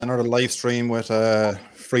Another live stream with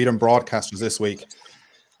Freedom Broadcasters this week.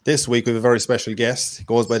 This week we have a very special guest. He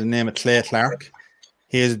goes by the name of Clay Clark.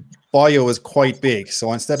 His bio is quite big,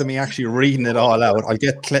 so instead of me actually reading it all out, I'll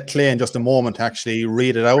get Clay in just a moment to actually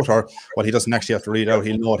read it out, or well, he doesn't actually have to read it out,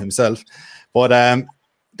 he'll know it himself. But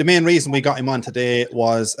the main reason we got him on today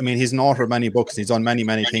was, I mean, he's an author of many books, he's done many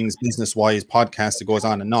things business-wise, podcasts, it goes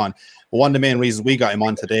on and on. But one of the main reasons we got him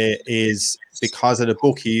on today is because of the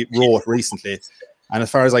book he wrote recently. And as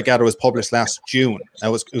far as I gather, it was published last June. It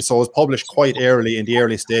was published quite early in the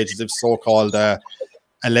early stages of so-called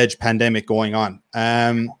alleged pandemic going on.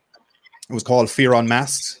 It was called Fear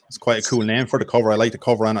Unmasked. It's quite a cool name for the cover. I like the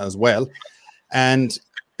cover on it as well. And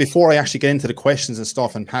before I actually get into the questions and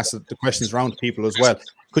stuff and pass the questions around to people as well,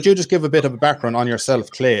 could you just give a bit of a background on yourself,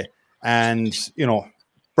 Clay, and, you know,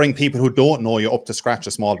 bring people who don't know you up to scratch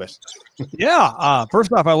a small bit? Yeah.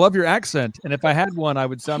 First off, I love your accent. And if I had one, I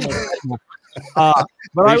would sound like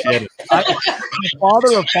but I'm a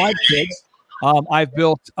father of 5 kids. I've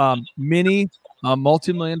built many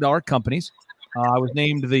multi-million-dollar companies. I was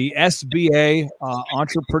named the SBA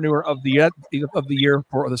Entrepreneur of the Year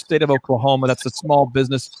for the state of Oklahoma. That's the Small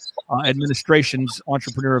Business Administration's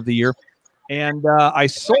Entrepreneur of the Year. And I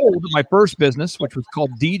sold my first business, which was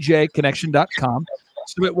called DJConnection.com.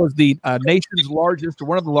 So it was the nation's largest, or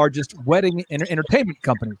one of the largest wedding entertainment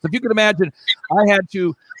companies. So if you could imagine, I had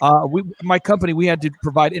to, we had to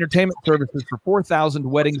provide entertainment services for 4,000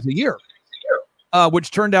 weddings a year, which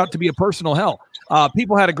turned out to be a personal hell.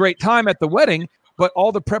 People had a great time at the wedding, but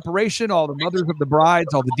all the preparation, all the mothers of the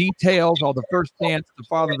brides, all the details, all the first dance, the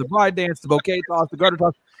father of the bride dance, the bouquet toss, the garter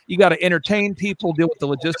toss, you got to entertain people, deal with the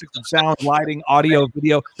logistics of sound, lighting, audio,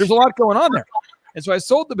 video. There's a lot going on there. And so I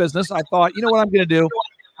sold the business. I thought, you know what I'm going to do?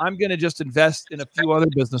 I'm going to just invest in a few other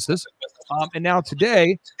businesses. And now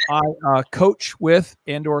today, I coach with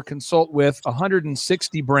and or consult with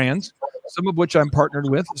 160 brands, some of which I'm partnered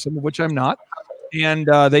with, some of which I'm not. And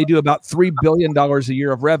they do about $3 billion a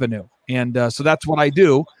year of revenue. And so that's what I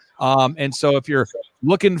do. And so if you're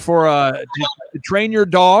looking for to train your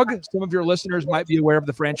dog, some of your listeners might be aware of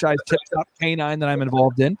the franchise Tip Top Canine that I'm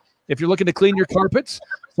involved in. If you're looking to clean your carpets,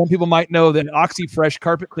 some people might know the OxyFresh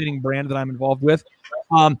carpet cleaning brand that I'm involved with.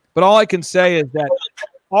 But all I can say is that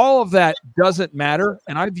all of that doesn't matter.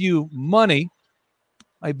 And I view money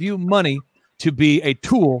to be a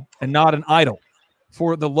tool and not an idol.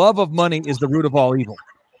 For the love of money is the root of all evil.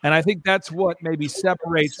 And I think that's what maybe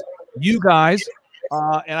separates you guys.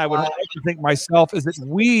 And I would like to think myself is that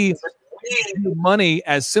we view money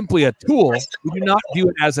as simply a tool. We do not view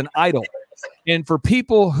it as an idol. And for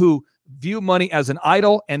people who view money as an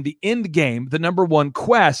idol and the end game, the number one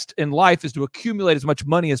quest in life is to accumulate as much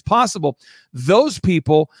money as possible, those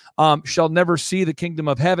people shall never see the kingdom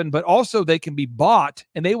of heaven, but also they can be bought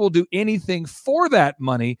and they will do anything for that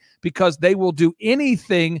money because they will do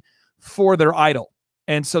anything for their idol.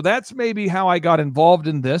 And so that's maybe how I got involved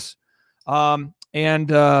in this.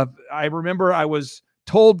 And I remember I was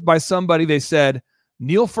told by somebody, they said,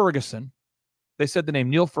 Neil Ferguson, they said the name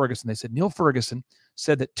Neil Ferguson. They said, Neil Ferguson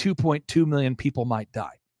said that 2.2 million people might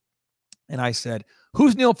die. And I said,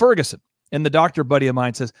 who's Neil Ferguson? And the doctor buddy of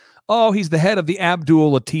mine says, oh, he's the head of the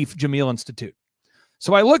Abdul Latif Jameel Institute.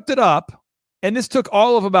 So I looked it up, and this took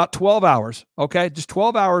all of about 12 hours, okay? Just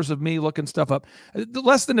 12 hours of me looking stuff up.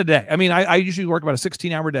 Less than a day. I mean, I usually work about a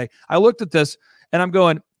 16-hour day. I looked at this, and I'm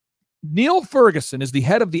going, Neil Ferguson is the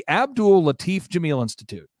head of the Abdul Latif Jameel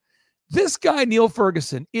Institute. This guy, Neil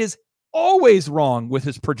Ferguson, is always wrong with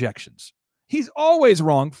his projections. He's always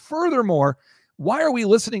wrong. Furthermore, why are we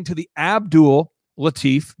listening to the Abdul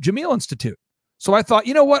Latif Jameel Institute? So I thought,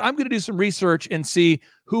 you know what? I'm going to do some research and see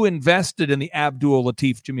who invested in the Abdul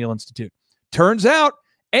Latif Jameel Institute. Turns out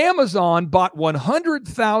Amazon bought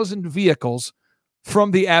 100,000 vehicles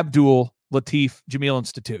from the Abdul Latif Jameel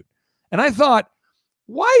Institute. And I thought,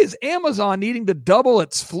 why is Amazon needing to double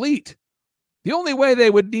its fleet? The only way they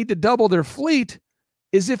would need to double their fleet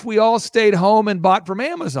is if we all stayed home and bought from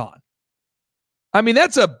Amazon. I mean,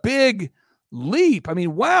 that's a big leap. I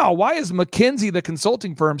mean, wow. Why is McKinsey, the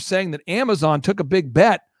consulting firm, saying that Amazon took a big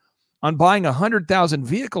bet on buying 100,000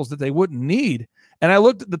 vehicles that they wouldn't need? And I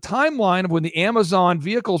looked at the timeline of when the Amazon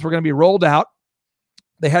vehicles were going to be rolled out.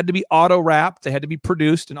 They had to be auto-wrapped. They had to be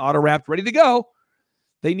produced and auto-wrapped, ready to go.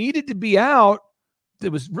 They needed to be out.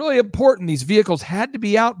 It was really important. These vehicles had to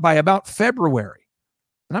be out by about February.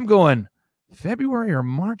 And I'm going, February or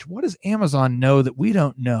March? What does Amazon know that we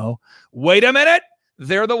don't know? Wait a minute.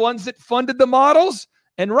 They're the ones that funded the models.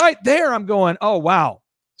 And right there, I'm going, oh, wow.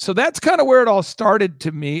 So that's kind of where it all started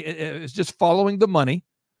to me. It's just following the money.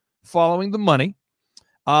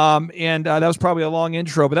 And that was probably a long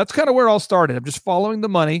intro, but that's kind of where it all started. I'm just following the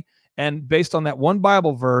money. And based on that one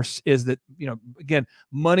Bible verse is that, again,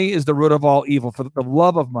 money is the root of all evil. For the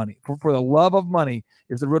love of money, for the love of money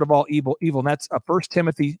is the root of all evil. And that's 1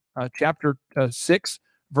 Timothy chapter 6,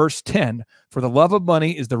 verse 10. For the love of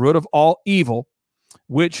money is the root of all evil,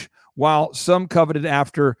 which while some coveted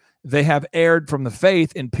after, they have erred from the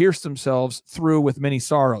faith and pierced themselves through with many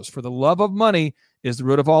sorrows. For the love of money is the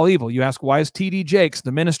root of all evil. You ask, why is T.D. Jakes,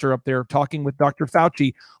 the minister up there talking with Dr.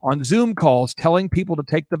 Fauci on Zoom calls, telling people to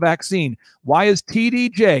take the vaccine? Why is T.D.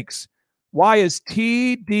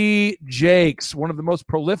 Jakes, one of the most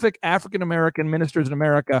prolific African-American ministers in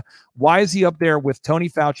America, why is he up there with Tony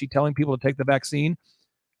Fauci telling people to take the vaccine?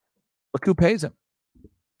 Look who pays him.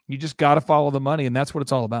 You just got to follow the money, and that's what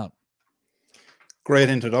it's all about.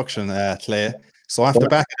 Great introduction, Clay. So after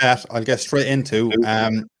back of that, I'll get straight into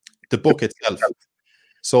the book itself.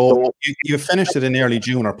 So you finished it in early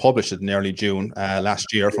June, or published it in early June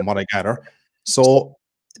last year, from what I gather. So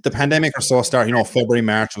the pandemic or so started, February,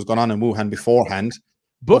 March was going on in Wuhan beforehand.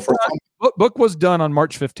 Book was done on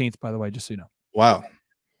March 15th, by the way, just so you know. Wow.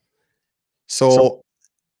 So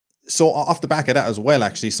off the back of that as well,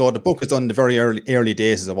 actually, so the book is done in the very early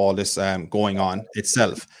days of all this going on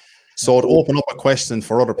itself. So to open up a question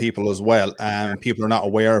for other people as well, people are not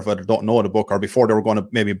aware of it or don't know the book, or before they were going to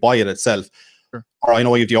maybe buy it itself, sure. Or I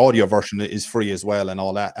know you have the audio version is free as well and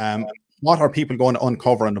all that. What are people going to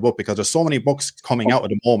uncover in the book? Because there's so many books coming out at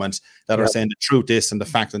the moment that are saying the truth this and the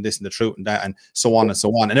fact and this and the truth and that and so on and so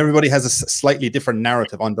on. And everybody has a slightly different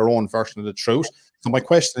narrative on their own version of the truth. So my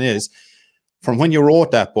question is, from when you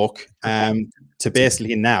wrote that book to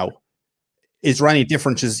basically now, is there any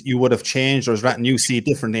differences you would have changed, or is that you see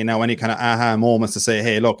differently now? Any kind of aha moments to say,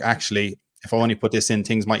 hey, look, actually, if I only put this in,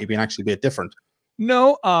 things might have been actually a bit different?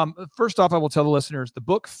 No. First off, I will tell the listeners the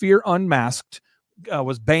book Fear Unmasked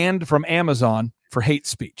was banned from Amazon for hate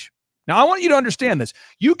speech. Now, I want you to understand this.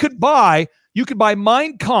 You could buy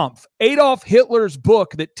Mein Kampf, Adolf Hitler's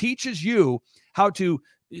book that teaches you how to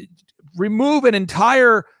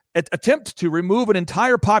attempt to remove an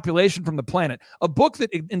entire population from the planet. A book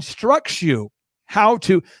that instructs you how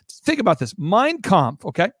to think about this. Mein Kampf,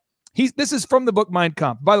 okay? This is from the book Mein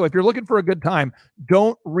Kampf. By the way, if you're looking for a good time,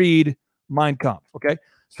 don't read Mein Kampf, okay?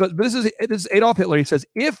 So this is Adolf Hitler. He says,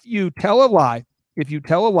 if you tell a lie,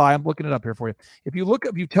 I'm looking it up here for you. If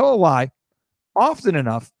you tell a lie often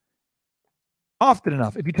enough,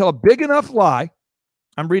 if you tell a big enough lie,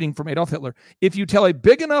 I'm reading from Adolf Hitler. If you tell a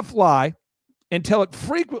big enough lie and tell it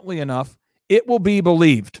frequently enough, it will be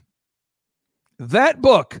believed. That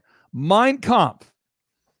book, Mein Kampf,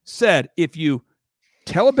 said if you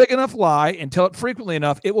tell a big enough lie and tell it frequently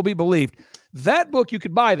enough, it will be believed. That book, you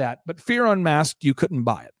could buy that, but Fear Unmasked, you couldn't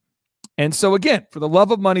buy it. And so again, for the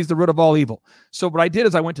love of money is the root of all evil. So what I did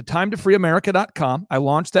is I went to timetofreeamerica.com. I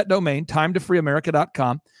launched that domain,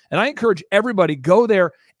 timetofreeamerica.com. And I encourage everybody, go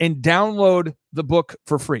there and download the book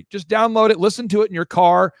for free. Just download it, listen to it in your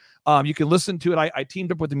car. You can listen to it. I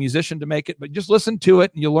teamed up with a musician to make it, but just listen to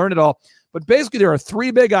it and you'll learn it all. But basically, there are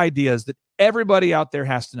 3 big ideas that everybody out there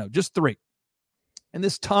has to know. Just 3. In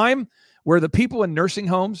this time where the people in nursing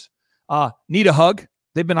homes need a hug,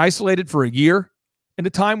 they've been isolated for a year. In a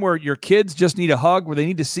time where your kids just need a hug, where they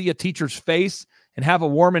need to see a teacher's face and have a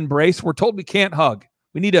warm embrace, we're told we can't hug.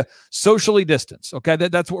 We need to socially distance. Okay,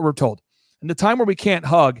 that's what we're told. In the time where we can't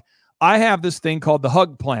hug, I have this thing called the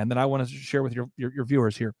hug plan that I want to share with your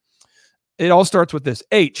viewers here. It all starts with this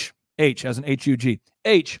H as an HUG.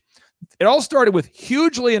 H. It all started with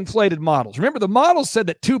hugely inflated models. Remember, the models said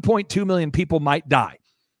that 2.2 million people might die.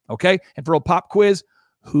 Okay, and for a pop quiz,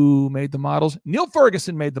 who made the models? Neil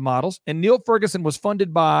Ferguson made the models, and Neil Ferguson was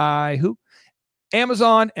funded by who?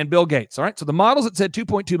 Amazon and Bill Gates. All right, so the models that said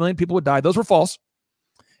 2.2 million people would die, those were false.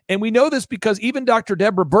 And we know this because even Dr.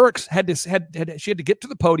 Deborah Birx had to get to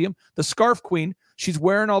the podium, the scarf queen. She's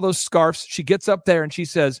wearing all those scarves. She gets up there and she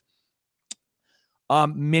says,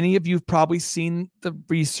 many of you have probably seen the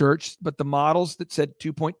research, but the models that said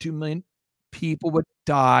 2.2 million people would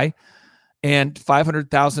die and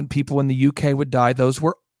 500,000 people in the UK would die, those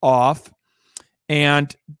were off.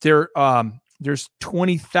 And there's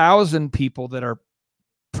 20,000 people that are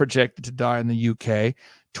projected to die in the UK.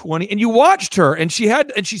 20, and you watched her, and she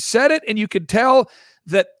said it, and you could tell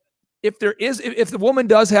that if the woman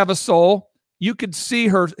does have a soul, you could see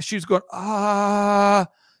her. She was going,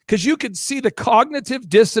 because you could see the cognitive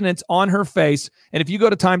dissonance on her face. And if you go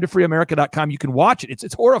to timetofreeamerica.com, you can watch it.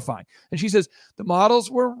 It's horrifying. And she says, the models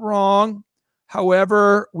were wrong.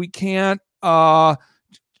 However, we can't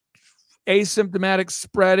asymptomatic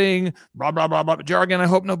spreading, blah, blah, blah, blah, jargon. I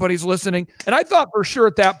hope nobody's listening. And I thought for sure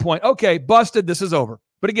at that point, okay, busted. This is over.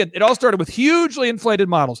 But again, it all started with hugely inflated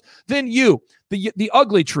models. Then the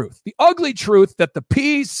ugly truth. The ugly truth that the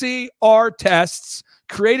PCR tests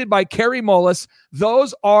created by Kary Mullis,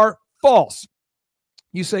 those are false.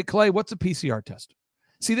 You say, Clay, what's a PCR test?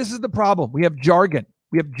 See, this is the problem. We have jargon.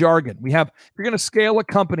 If you're going to scale a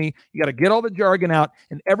company, you got to get all the jargon out,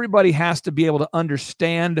 and everybody has to be able to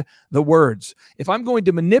understand the words. If I'm going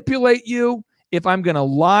to manipulate you, if I'm going to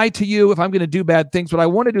lie to you, if I'm going to do bad things, what I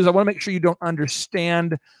want to do is I want to make sure you don't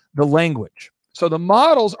understand the language. So the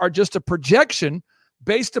models are just a projection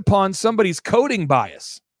based upon somebody's coding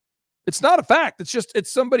bias. It's not a fact.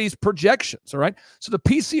 It's somebody's projections, all right? So the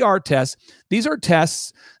PCR tests, these are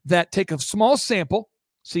tests that take a small sample.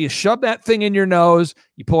 So you shove that thing in your nose,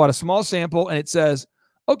 you pull out a small sample, and it says,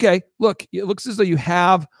 okay, look, it looks as though you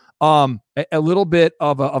have a little bit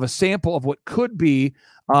of a sample of what could be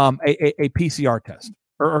a PCR test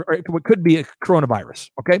or what could be a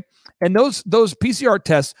coronavirus, okay? And those PCR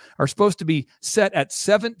tests are supposed to be set at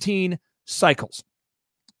 17 cycles.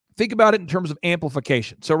 Think about it in terms of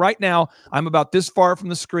amplification. So right now, I'm about this far from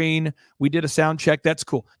the screen. We did a sound check. That's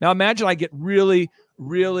cool. Now imagine I get really,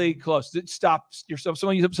 really close. Stop yourself. Some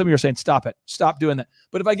of you are saying, stop it. Stop doing that.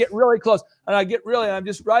 But if I get really close and I'm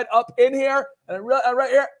just right up in here and I'm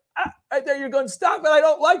right here, right there, you're going, stop it. I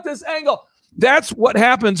don't like this angle. That's what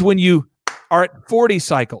happens when you are at 40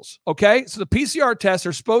 cycles. Okay. So the PCR tests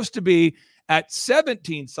are supposed to be at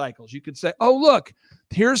 17 cycles. You could say, oh, look,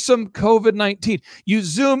 here's some COVID-19. You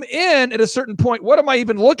zoom in at a certain point. What am I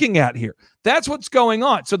even looking at here? That's what's going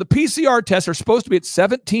on. So the PCR tests are supposed to be at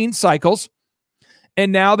 17 cycles,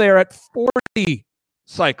 and now they're at 40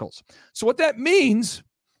 cycles. So what that means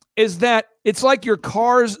is that it's like your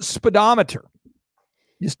car's speedometer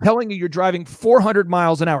is telling you you're driving 400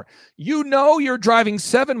 miles an hour. You know you're driving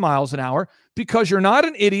 7 miles an hour because you're not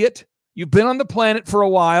an idiot. You've been on the planet for a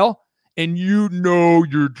while, and you know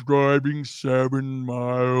you're driving 7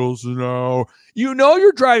 miles an hour. You know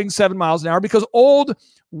you're driving 7 miles an hour because old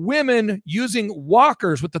women using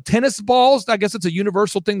walkers with the tennis balls, I guess it's a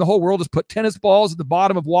universal thing. The whole world has put tennis balls at the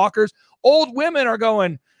bottom of walkers. Old women are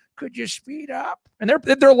going, could you speed up? And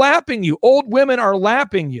they're lapping you. Old women are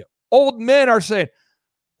lapping you. Old men are saying,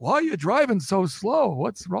 why are you driving so slow?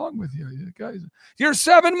 What's wrong with you? You guys, you're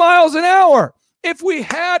 7 miles an hour. If we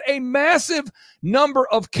had a massive number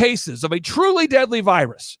of cases of a truly deadly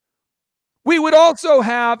virus, we would also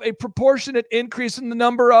have a proportionate increase in the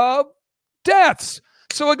number of deaths.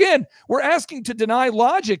 So again, we're asking to deny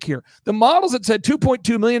logic here. The models that said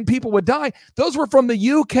 2.2 million people would die, those were from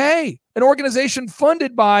the UK, an organization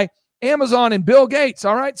funded by Amazon and Bill Gates.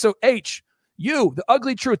 All right. So the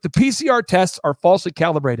ugly truth, the PCR tests are falsely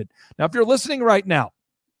calibrated. Now, if you're listening right now,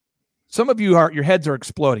 some of you your heads are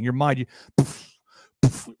exploding. Your mind,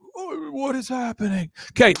 what is happening?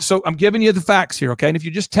 Okay, so I'm giving you the facts here, okay? And if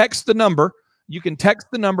you just text the number, you can text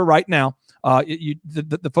the number right now.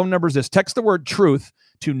 The phone number is this. Text the word truth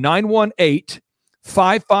to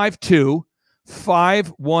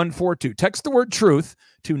 918-552-5142. Text the word truth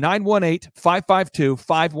to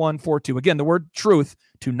 918-552-5142. Again, the word truth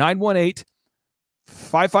to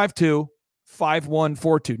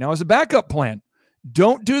 918-552-5142. Now, as a backup plan,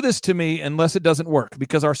 don't do this to me unless it doesn't work,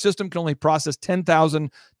 because our system can only process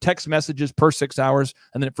 10,000 text messages per 6 hours,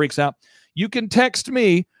 and then it freaks out. You can text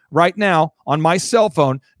me right now on my cell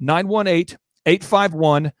phone,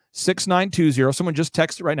 918-851-6920. Someone just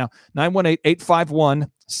text it right now,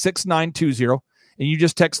 918-851-6920. And you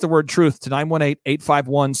just text the word truth to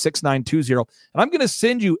 918-851-6920. And I'm going to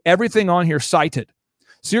send you everything on here cited.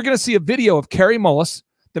 So you're going to see a video of Kary Mullis,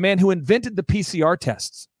 the man who invented the PCR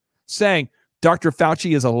tests, saying, Dr.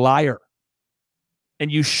 Fauci is a liar,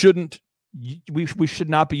 and we should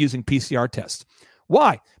not be using PCR tests.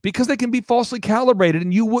 Why? Because they can be falsely calibrated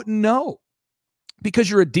and you wouldn't know,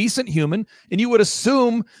 because you're a decent human and you would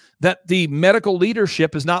assume that the medical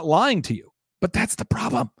leadership is not lying to you. But that's the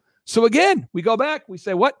problem. So again, we go back, we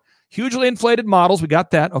say, what? Hugely inflated models. We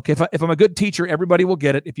got that. Okay, if I'm a good teacher, everybody will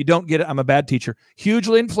get it. If you don't get it, I'm a bad teacher.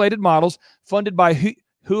 Hugely inflated models funded by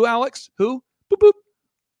who Alex? Who? Boop, boop.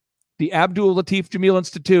 The Abdul Latif Jameel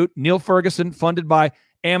Institute, Neil Ferguson, funded by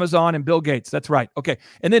Amazon and Bill Gates. That's right. Okay.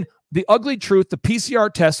 And then the ugly truth, the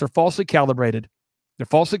PCR tests are falsely calibrated. They're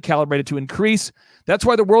falsely calibrated to increase. That's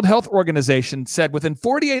why the World Health Organization said within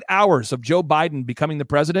 48 hours of Joe Biden becoming the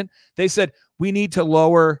president, they said, we need to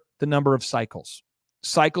lower the number of cycles.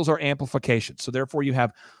 Cycles are amplification. So therefore you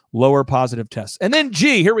have lower positive tests. And then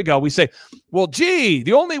here we go. We say, well,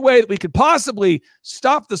 the only way that we could possibly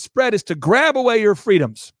stop the spread is to grab away your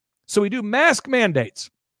freedoms. So we do mask mandates.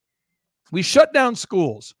 We shut down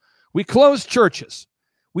schools. We close churches.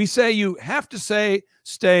 We say you have to stay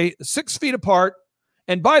 6 feet apart,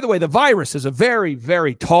 And by the way, the virus is a very,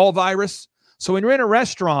 very tall virus. So when you're in a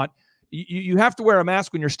restaurant, you have to wear a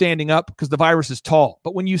mask when you're standing up because the virus is tall.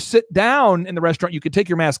 But when you sit down in the restaurant, you can take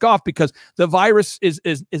your mask off because the virus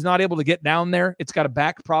is not able to get down there. It's got a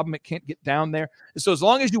back problem. It can't get down there. So as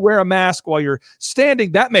long as you wear a mask while you're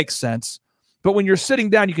standing, that makes sense. But when you're sitting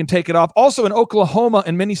down, you can take it off. Also in Oklahoma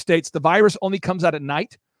and many states, the virus only comes out at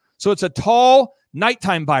night. So it's a tall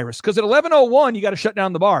nighttime virus because at 11:01, you got to shut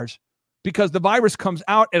down the bars because the virus comes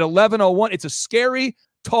out at 11:01. It's a scary,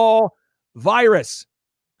 tall virus.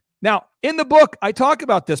 Now, in the book, I talk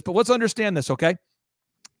about this, but let's understand this, okay?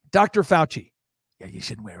 Dr. Fauci. Yeah, you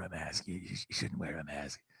shouldn't wear a mask. You shouldn't wear a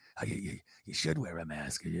mask. You should wear a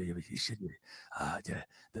mask. You should.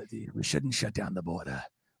 We shouldn't shut down the border.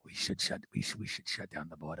 We should shut down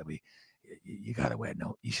the border. You gotta wear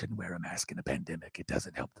you shouldn't wear a mask in a pandemic. It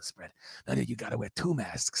doesn't help the spread. No, you gotta wear 2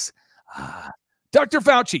 masks. Dr.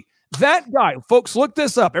 Fauci, that guy, folks, look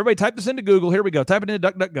this up. Everybody type this into Google. Here we go. Type it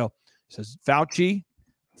into DuckDuckGo. It says Fauci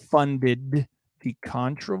funded the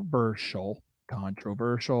controversial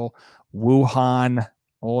Wuhan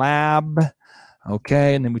lab.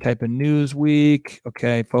 Okay, and then we type in Newsweek.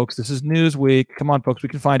 Okay, folks, this is Newsweek. Come on, folks, we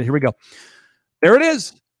can find it. Here we go. There it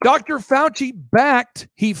is. Dr. Fauci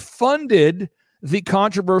he funded the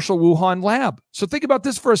controversial Wuhan lab. So think about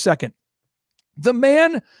this for a second. The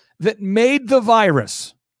man that made the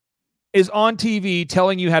virus is on TV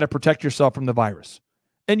telling you how to protect yourself from the virus.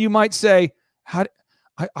 And you might say,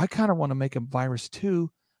 I kind of want to make a virus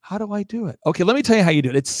too. How do I do it? Okay, let me tell you how you do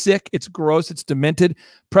it. It's sick. It's gross. It's demented.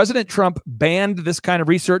 President Trump banned this kind of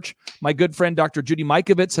research. My good friend, Dr. Judy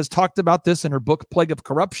Mikovits, has talked about this in her book, Plague of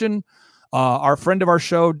Corruption. Our friend of our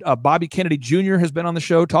show, Bobby Kennedy Jr., has been on the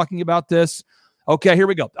show talking about this. Okay, here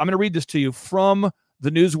we go. I'm going to read this to you from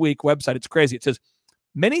the Newsweek website. It's crazy. It says,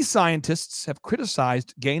 many scientists have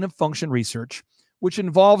criticized gain-of-function research, which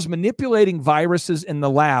involves manipulating viruses in the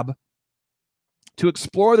lab to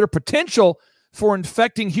explore their potential for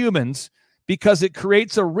infecting humans because it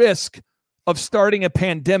creates a risk of starting a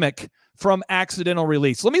pandemic from accidental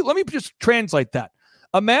release. Let me just translate that.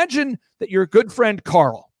 Imagine that your good friend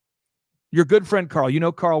Carl, you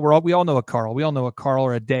know Carl, we all know a Carl. We all know a Carl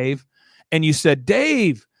or a Dave. And you said,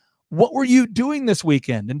 Dave, what were you doing this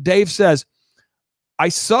weekend? And Dave says, I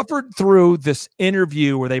suffered through this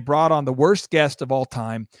interview where they brought on the worst guest of all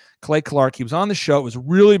time, Clay Clark. He was on the show. It was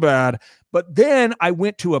really bad. But then I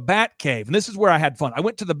went to a bat cave, and this is where I had fun. I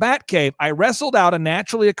went to the bat cave. I wrestled out a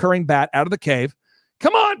naturally occurring bat out of the cave.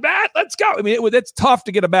 Come on, bat, let's go. I mean, it's tough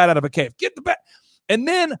to get a bat out of a cave. Get the bat. And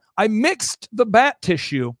then I mixed the bat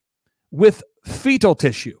tissue with fetal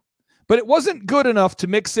tissue. But it wasn't good enough to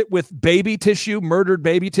mix it with baby tissue, murdered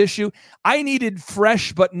baby tissue. I needed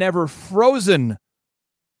fresh but never frozen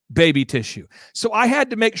baby tissue. So I had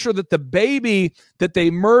to make sure that the baby that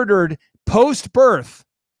they murdered post-birth,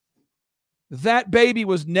 that baby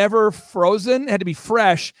was never frozen, had to be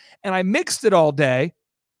fresh. And I mixed it all day.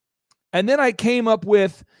 And then I came up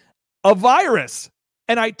with a virus.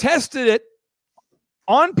 And I tested it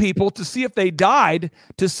on people to see if they died,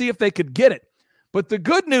 to see if they could get it. But the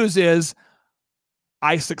good news is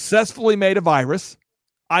I successfully made a virus.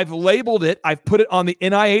 I've labeled it. I've put it on the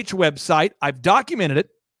NIH website. I've documented it.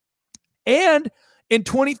 And in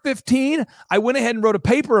 2015, I went ahead and wrote a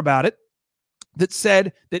paper about it that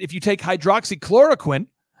said that if you take hydroxychloroquine,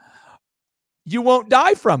 you won't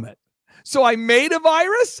die from it. So I made a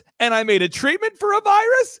virus and I made a treatment for a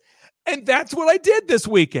virus. And that's what I did this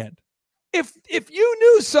weekend. If you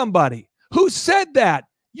knew somebody who said that,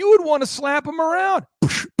 you would want to slap them around.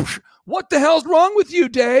 What the hell's wrong with you,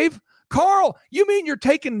 Dave? Carl, you mean you're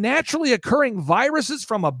taking naturally occurring viruses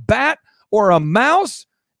from a bat or a mouse?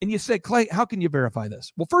 And you say, Clay, how can you verify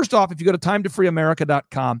this? Well, first off, if you go to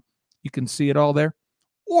timetofreeamerica.com, you can see it all there.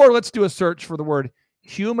 Or let's do a search for the word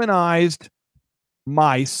humanized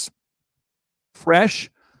mice, fresh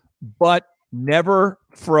but never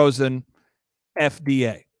frozen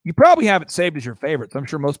FDA. You probably have it saved as your favorites. I'm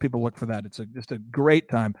sure most people look for that. It's just a great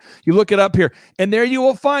time. You look it up here, and there you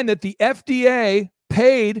will find that the FDA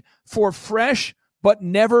paid for fresh but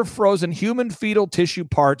never frozen human fetal tissue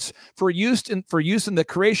parts for use in the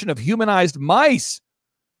creation of humanized mice.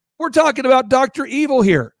 We're talking about Dr. Evil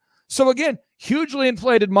here. So again, hugely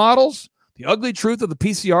inflated models, the ugly truth of the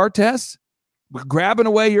PCR tests, we're grabbing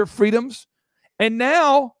away your freedoms. And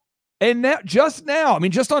just now, I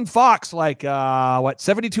mean, just on Fox,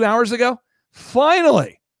 72 hours ago,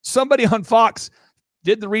 finally, somebody on Fox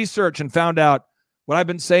did the research and found out what I've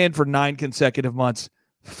been saying for 9 consecutive months.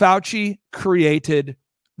 Fauci created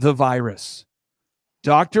the virus.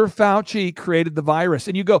 Dr. Fauci created the virus.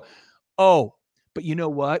 And you go, oh, but you know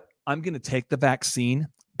what? I'm going to take the vaccine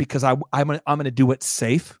because I'm going to do it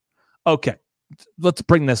safe. Okay, let's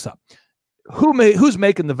bring this up. Who's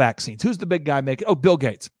making the vaccines? Who's the big guy making? Oh, Bill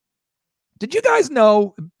Gates. Did you guys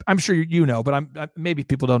know? I'm sure you know, but maybe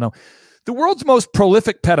people don't know. The world's most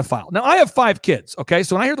prolific pedophile. Now, I have 5 kids, okay?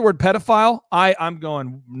 So when I hear the word pedophile, I'm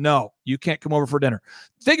going, no, you can't come over for dinner.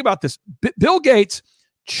 Think about this. Bill Gates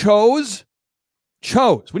chose,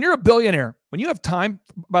 when you're a billionaire, when you have time,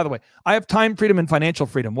 by the way, I have time freedom and financial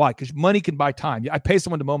freedom. Why? Because money can buy time. I pay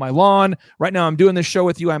someone to mow my lawn. Right now, I'm doing this show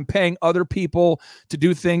with you. I'm paying other people to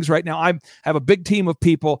do things. Right now, I have a big team of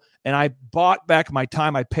people, and I bought back my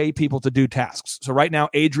time. I pay people to do tasks. So right now,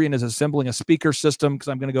 Adrian is assembling a speaker system because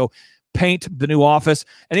I'm going to go paint the new office.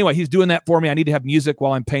 Anyway, he's doing that for me. I need to have music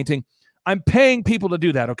while I'm painting. I'm paying people to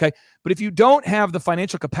do that, okay? But if you don't have the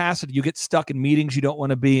financial capacity, you get stuck in meetings you don't want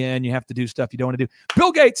to be in. You have to do stuff you don't want to do.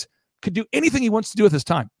 Bill Gates could do anything he wants to do with his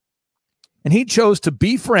time. And he chose to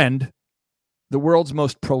befriend the world's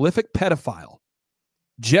most prolific pedophile,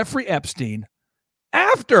 Jeffrey Epstein,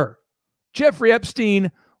 after Jeffrey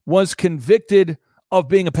Epstein was convicted of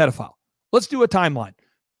being a pedophile. Let's do a timeline.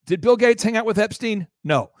 Did Bill Gates hang out with Epstein?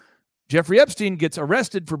 No. Jeffrey Epstein gets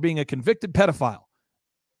arrested for being a convicted pedophile.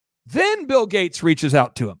 Then Bill Gates reaches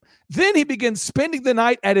out to him. Then he begins spending the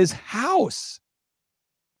night at his house.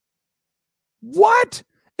 What?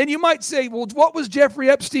 And you might say, well, what was Jeffrey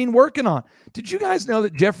Epstein working on? Did you guys know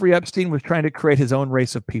that Jeffrey Epstein was trying to create his own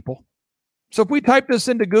race of people? So if we type this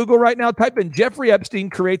into Google right now, type in Jeffrey Epstein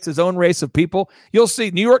creates his own race of people, you'll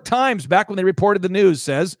see New York Times, back when they reported the news,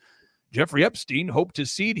 says, Jeffrey Epstein hoped to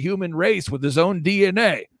seed human race with his own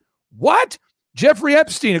DNA. What? Jeffrey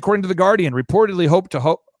Epstein, according to The Guardian, reportedly hoped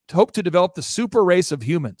to develop the super race of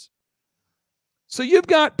humans. So you've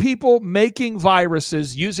got people making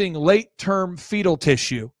viruses using late-term fetal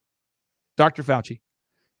tissue, Dr. Fauci.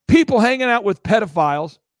 People hanging out with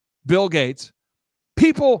pedophiles, Bill Gates.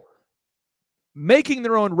 People making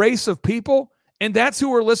their own race of people, and that's who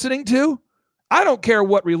we're listening to? I don't care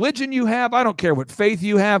what religion you have. I don't care what faith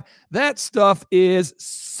you have. That stuff is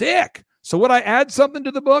sick. So would I add something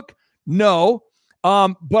to the book? No.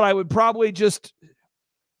 But I would probably just,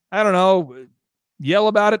 I don't know, yell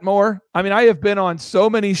about it more. I mean, I have been on so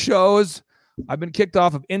many shows. I've been kicked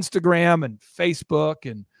off of Instagram and Facebook,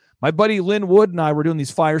 and my buddy Lynn Wood and I were doing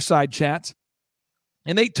these fireside chats,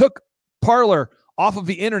 and they took Parler off of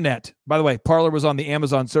the internet. By the way, Parler was on the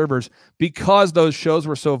Amazon servers because those shows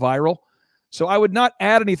were so viral. So I would not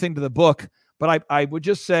add anything to the book, but I would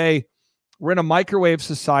just say we're in a microwave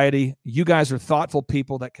society. You guys are thoughtful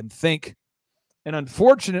people that can think. And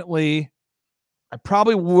unfortunately, I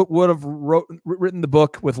probably would have written the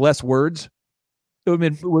book with less words. It would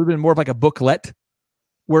have been more of like a booklet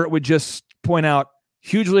where it would just point out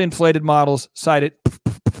hugely inflated models, cite it,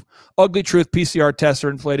 ugly truth, PCR tests are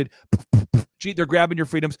inflated, gee, they're grabbing your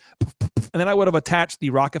freedoms. And then I would have attached the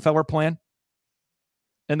Rockefeller plan.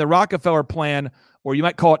 And the Rockefeller plan, or you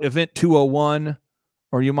might call it Event 201,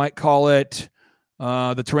 or you might call it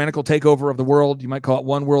the tyrannical takeover of the world. You might call it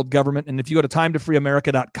one world government. And if you go to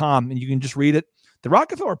timetofreeamerica.com and you can just read it, the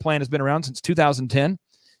Rockefeller plan has been around since 2010,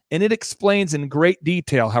 and it explains in great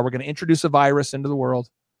detail how we're going to introduce a virus into the world.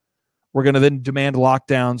 We're going to then demand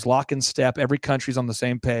lockdowns, lock and step. Every country's on the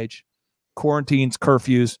same page. Quarantines,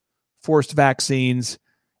 curfews, forced vaccines,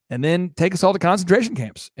 and then take us all to concentration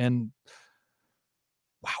camps. And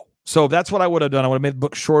wow. So that's what I would have done. I would have made the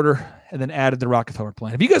book shorter and then added the Rockefeller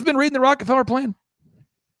plan. Have you guys been reading the Rockefeller plan?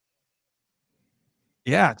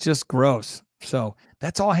 Yeah, it's just gross. So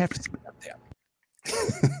that's all I have to say about that.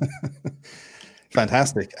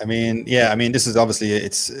 Fantastic. I mean, this is obviously,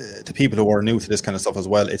 it's to people who are new to this kind of stuff as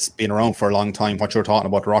well. It's been around for a long time. What you're talking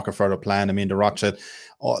about, the Rockefeller plan, I mean, the Rothschild,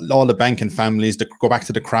 all the banking families, go back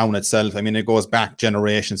to the crown itself. I mean, it goes back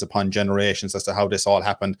generations upon generations as to how this all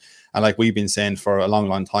happened. And like we've been saying for a long,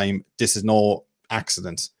 long time, this is no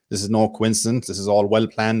accident. This is no coincidence. This is all well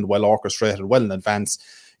planned, well orchestrated, well in advance.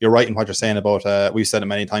 You're right in what you're saying about, we've said it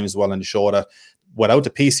many times as well on the show, that without the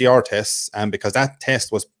PCR tests, and because that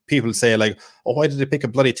test was, people say like, oh, why did they pick a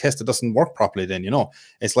bloody test that doesn't work properly then, you know?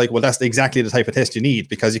 It's like, well, that's exactly the type of test you need,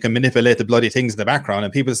 because you can manipulate the bloody things in the background.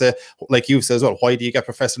 And people say, like you said as well, why do you get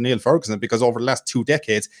Professor Neil Ferguson? Because over the last 2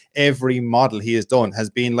 decades, every model he has done has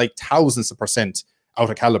been like thousands of % out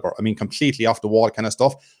of caliber. I mean, completely off the wall kind of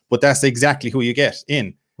stuff. But that's exactly who you get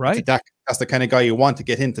in. Right. That's the kind of guy you want to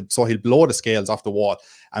get into. So he'll blow the scales off the wall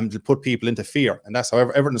and put people into fear. And that's how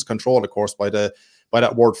everything is controlled, of course, by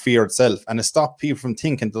that word fear itself. And it stopped people from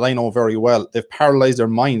thinking that I know very well. They've paralyzed their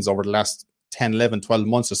minds over the last 10, 11, 12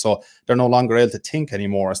 months or so. They're no longer able to think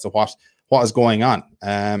anymore as to what is going on.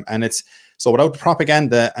 And it's So without the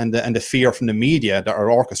propaganda and the fear from the media that are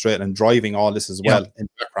orchestrating and driving all this as well in the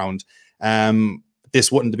background,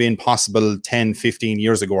 this wouldn't have been possible 10, 15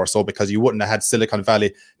 years ago or so, because you wouldn't have had Silicon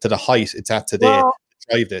Valley to the height it's at today to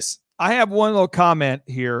drive this. I have one little comment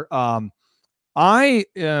here. When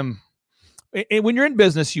you're in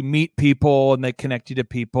business, you meet people and they connect you to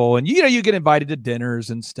people, and you get invited to dinners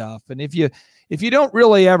and stuff. And if you don't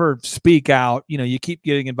really ever speak out, you keep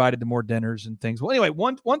getting invited to more dinners and things. Well, anyway,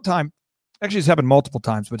 one time, actually it's happened multiple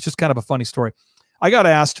times, but it's just kind of a funny story. I got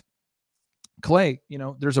asked, Clay,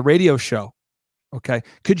 there's a radio show. Okay.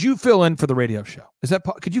 Could you fill in for the radio show?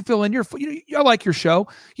 Could you fill in I like your show,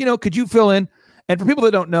 could you fill in? And for people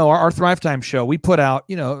that don't know, our Thrive Time show, we put out,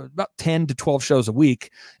 about 10 to 12 shows a week,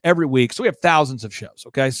 every week. So we have thousands of shows.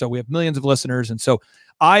 Okay. So we have millions of listeners. And so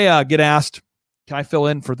I get asked, can I fill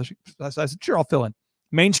in for I said, sure, I'll fill in.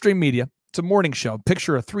 Mainstream media. It's a morning show.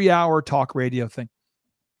 Picture a 3-hour talk radio thing.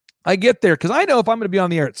 I get there because I know if I'm going to be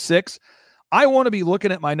on the air at 6, I want to be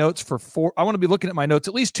looking at my notes I want to be looking at my notes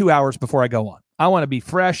at least 2 hours before I go on. I want to be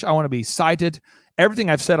fresh. I want to be cited.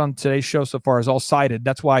 Everything I've said on today's show so far is all cited.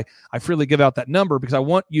 That's why I freely give out that number, because I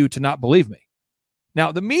want you to not believe me.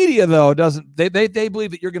 Now, the media, though, doesn't. They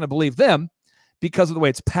believe that you're going to believe them because of the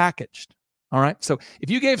way it's packaged. All right. So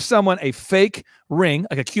if you gave someone a fake ring,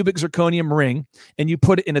 like a cubic zirconium ring, and you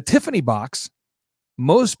put it in a Tiffany box,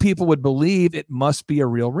 most people would believe it must be a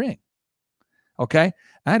real ring. Okay.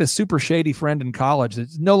 I had a super shady friend in college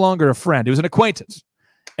that's no longer a friend. He was an acquaintance.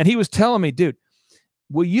 And he was telling me, dude,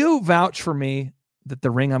 will you vouch for me that the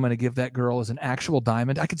ring I'm going to give that girl is an actual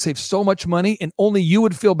diamond? I could save so much money, and only you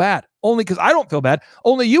would feel bad. Only because I don't feel bad.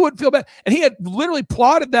 Only you would feel bad. And he had literally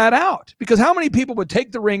plotted that out, because how many people would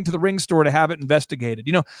take the ring to the ring store to have it investigated?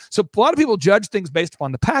 So a lot of people judge things based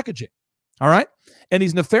upon the packaging. All right. And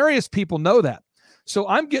these nefarious people know that. So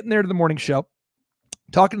I'm getting there to the morning show,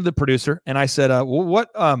 talking to the producer, and I said, well,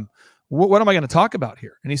 what am I going to talk about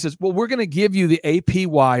here? And he says, well, we're going to give you the AP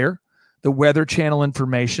wire, the Weather Channel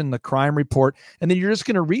information, the crime report, and then you're just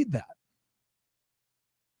going to read that.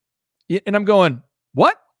 And I'm going,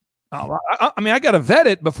 what? I mean, I got to vet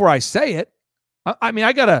it before I say it.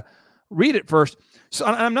 I got to read it first. So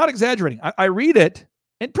I'm not exaggerating. I read it,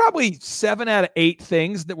 and probably 7 out of 8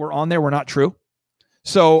 things that were on there were not true.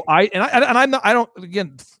 So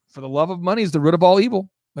again, for the love of money is the root of all evil.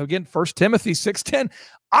 Again, 1 Timothy 6:10.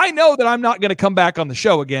 I know that I'm not going to come back on the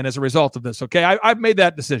show again as a result of this. Okay. I've made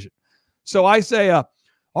that decision. So I say, all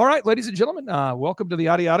right, ladies and gentlemen, welcome to the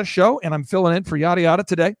Yada Yada Show, and I'm filling in for Yada Yada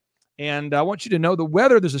today. And I want you to know the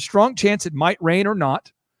weather, there's a strong chance it might rain or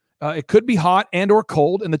not. It could be hot and or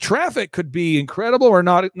cold, and the traffic could be incredible or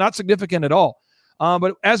not significant at all.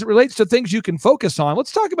 But as it relates to things you can focus on,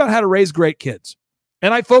 let's talk about how to raise great kids.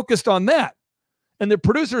 And I focused on that. And the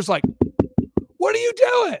producer's like, what are you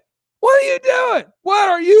doing? What are you doing? What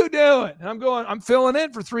are you doing? And I'm filling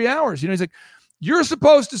in for 3 hours. He's like, you're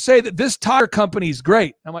supposed to say that this tire company is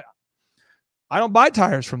great. I'm like, I don't buy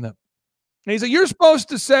tires from them. And he's like, you're supposed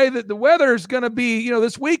to say that the weather is going to be,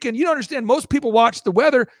 this weekend. You don't understand. Most people watch the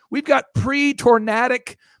weather. We've got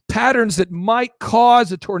pre-tornadic patterns that might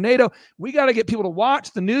cause a tornado. We got to get people to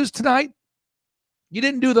watch the news tonight. You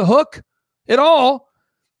didn't do the hook at all.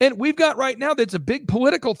 And we've got right now, that's a big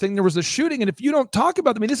political thing. There was a shooting. And if you don't talk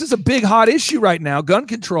about it, this is a big hot issue right now, gun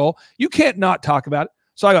control. You can't not talk about it.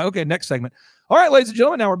 So I go, okay, next segment. All right, ladies and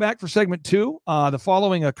gentlemen, now we're back for segment 2. The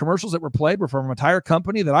following commercials that were played were from a tire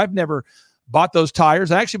company that I've never bought those tires.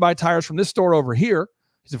 I actually buy tires from this store over here.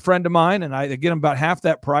 He's a friend of mine, and I get them about half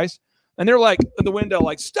that price. And they're like in the window,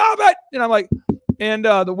 like, stop it. And I'm like, and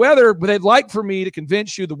the weather, they'd like for me to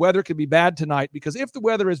convince you the weather could be bad tonight, because if the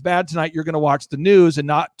weather is bad tonight, you're going to watch the news and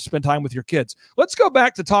not spend time with your kids. Let's go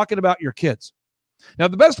back to talking about your kids. Now,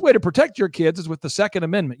 the best way to protect your kids is with the Second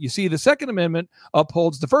Amendment. You see, the Second Amendment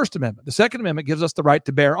upholds the First Amendment. The Second Amendment gives us the right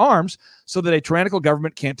to bear arms so that a tyrannical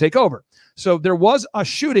government can't take over. So there was a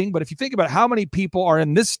shooting, but if you think about how many people are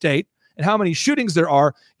in this state and how many shootings there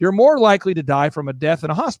are, you're more likely to die from a death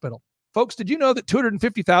in a hospital. Folks, did you know that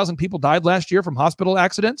 250,000 people died last year from hospital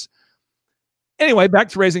accidents? Anyway, back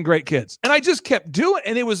to raising great kids. And I just kept doing it,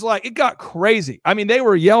 and it was like, it got crazy. They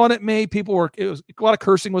were yelling at me. It was a lot of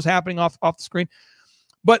cursing was happening off the screen.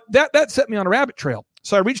 But that set me on a rabbit trail.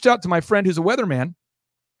 So I reached out to my friend who's a weatherman,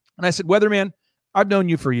 and I said, weatherman, I've known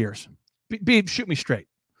you for years. Shoot me straight.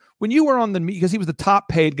 When you were on because he was the top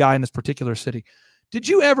paid guy in this particular city, did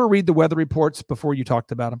you ever read the weather reports before you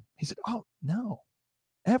talked about them? He said, oh, no,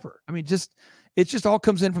 ever. It just all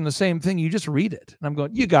comes in from the same thing. You just read it. And I'm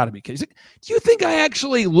going, you got to be kidding. He's like, do you think I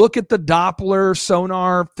actually look at the Doppler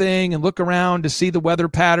sonar thing and look around to see the weather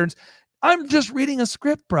patterns? I'm just reading a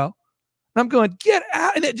script, bro. And I'm going, get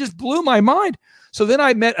out. And it just blew my mind. So then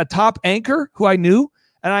I met a top anchor who I knew,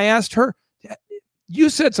 and I asked her, you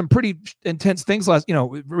said some pretty intense things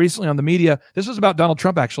recently on the media. This was about Donald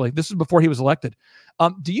Trump, actually. This is before he was elected.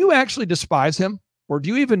 Do you actually despise him? Or do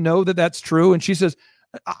you even know that that's true? And she says,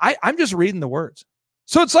 I'm just reading the words.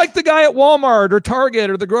 So it's like the guy at Walmart or Target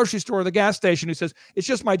or the grocery store or the gas station who says, it's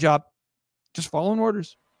just my job, just following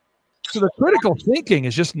orders. So the critical thinking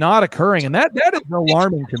is just not occurring. And that is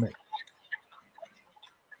alarming to me.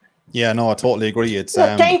 Yeah, no, I totally agree. It's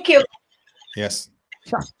thank you. Yes.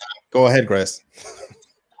 Go ahead, Grace.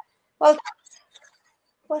 Well,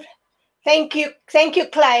 thank you,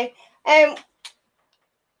 Clay. I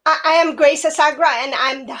am Grace Asagra, and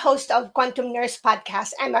I'm the host of Quantum Nurse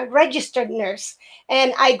Podcast. I'm a registered nurse,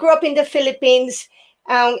 and I grew up in the Philippines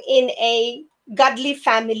in a godly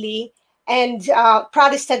family and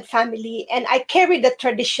Protestant family, and I carried the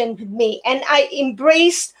tradition with me, and I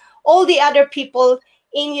embraced all the other people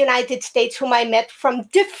in United States whom I met from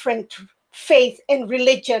different faith and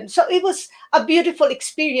religion. So it was a beautiful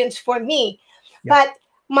experience for me. Yeah. But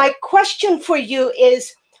my question for you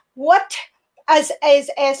is, what, as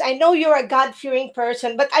I know you're a God-fearing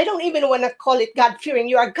person, but I don't even want to call it God-fearing.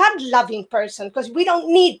 You're a God-loving person, because we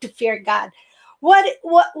don't need to fear God.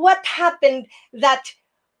 What happened that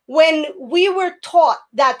when we were taught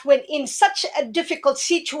that when in such a difficult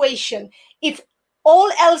situation, if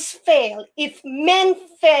all else fail, if men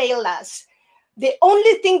fail us, the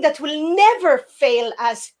only thing that will never fail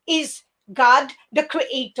us is God, the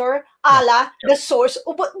creator, Allah, the source.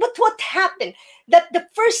 But what happened? That the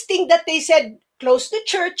first thing that they said, close the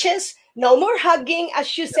churches, no more hugging,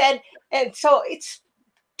 as you said. And so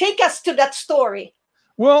take us to that story.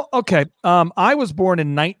 Well, okay. I was born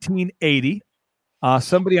in 1980.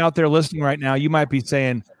 Somebody out there listening right now, you might be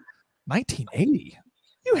saying, 1980?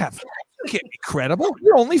 You can't be credible.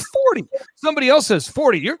 You're only 40. Somebody else says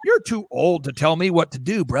 40. You're too old to tell me what to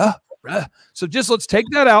do, bruh. So just let's take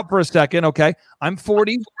that out for a second, okay? I'm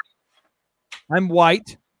 40. I'm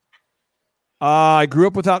white. I grew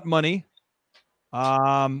up without money.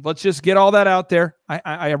 Let's just get all that out there.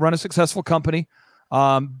 I run a successful company, but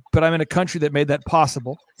I'm in a country that made that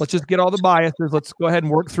possible. Let's just get all the biases. Let's go ahead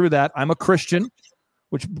and work through that. I'm a Christian,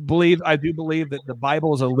 which I do believe that the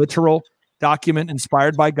Bible is a literal document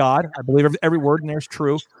inspired by God. I believe every word in there is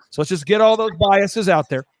true. So let's just get all those biases out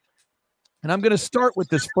there. And I'm going to start with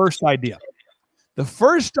this first idea. The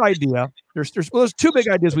first idea, there's two big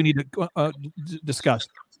ideas we need to discuss.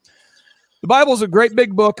 The Bible is a great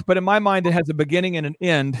big book, but in my mind, it has a beginning and an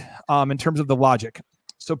end in terms of the logic.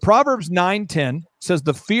 So Proverbs 9:10 says,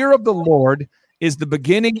 the fear of the Lord is the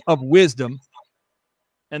beginning of wisdom,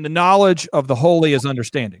 and the knowledge of the holy is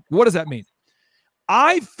understanding. What does that mean?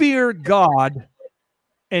 I fear God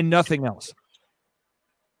and nothing else.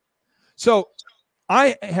 So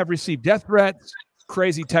I have received death threats,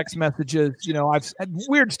 crazy text messages. I've had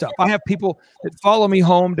weird stuff. I have people that follow me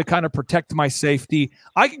home to kind of protect my safety.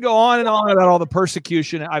 I can go on and on about all the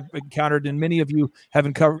persecution I've encountered, and many of you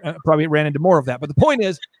haven't probably ran into more of that. But the point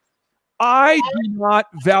is, I do not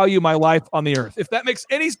value my life on the earth. If that makes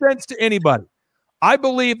any sense to anybody, I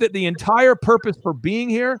believe that the entire purpose for being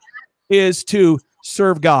here is to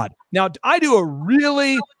serve God. Now, I do a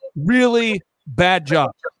really, really bad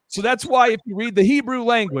job. So that's why if you read the Hebrew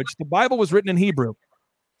language, the Bible was written in Hebrew.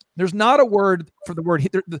 There's not a word for the word.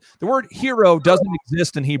 The word hero doesn't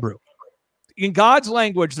exist in Hebrew. In God's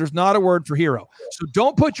language, there's not a word for hero. So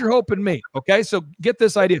don't put your hope in me, okay? So get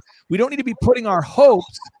this idea. We don't need to be putting our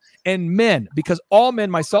hopes in men, because all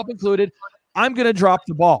men, myself included, I'm going to drop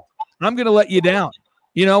the ball. I'm going to let you down.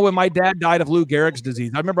 When my dad died of Lou Gehrig's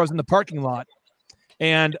disease, I remember I was in the parking lot,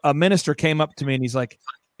 and a minister came up to me, and he's like,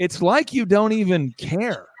 it's like you don't even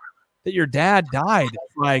care that your dad died.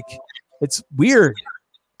 Like, it's weird.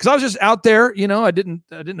 Because I was just out there, I didn't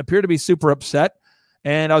appear to be super upset.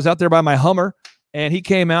 And I was out there by my Hummer, and he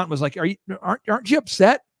came out and was like, aren't you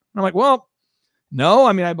upset? And I'm like, well, no,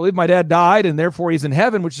 I believe my dad died and therefore he's in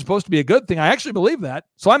heaven, which is supposed to be a good thing. I actually believe that.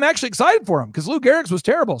 So I'm actually excited for him, because Lou Gehrig's was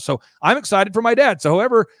terrible. So I'm excited for my dad. So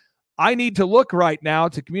however I need to look right now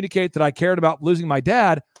to communicate that I cared about losing my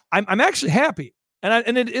dad, I'm actually happy.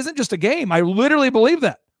 And it isn't just a game. I literally believe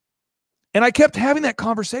that. And I kept having that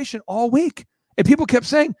conversation all week. And people kept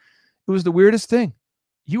saying, it was the weirdest thing.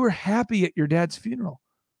 You were happy at your dad's funeral.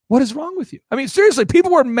 What is wrong with you? Seriously,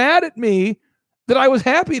 people were mad at me that I was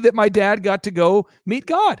happy that my dad got to go meet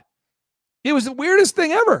God. It was the weirdest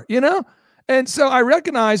thing ever, And so I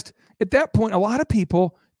recognized at that point, a lot of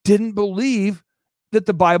people didn't believe that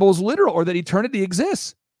the Bible is literal or that eternity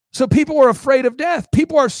exists. So people were afraid of death.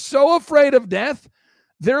 People are so afraid of death,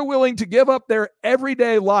 they're willing to give up their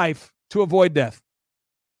everyday life to avoid death.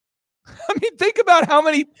 I mean, think about how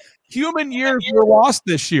many human years were lost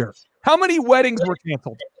this year. How many weddings were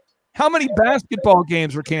canceled? How many basketball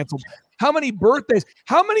games were canceled? How many birthdays?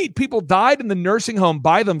 How many people died in the nursing home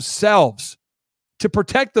by themselves to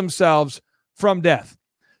protect themselves from death?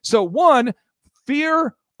 So one,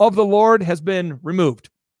 fear of the Lord has been removed.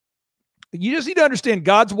 You just need to understand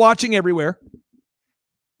God's watching everywhere.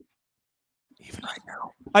 Even right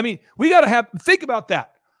now. I mean, we got to think about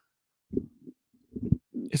that.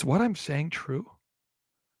 Is what I'm saying true?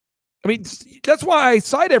 I mean, that's why I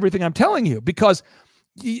cite everything I'm telling you, because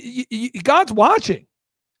God's watching.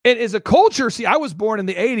 And as a culture, see, I was born in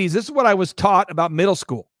the 80s. This is what I was taught about middle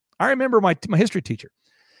school. I remember my history teacher.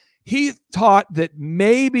 He taught that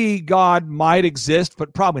maybe God might exist,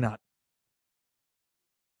 but probably not.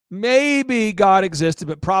 Maybe God existed,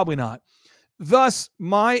 but probably not. Thus,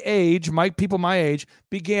 my people my age,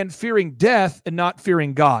 began fearing death and not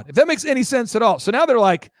fearing God. If that makes any sense at all. So now they're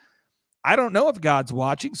like, I don't know if God's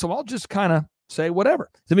watching, so I'll just kind of say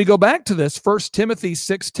whatever. Then we go back to this, 1 Timothy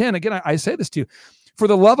 6:10. Again, I say this to you. For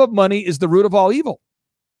the love of money is the root of all evil.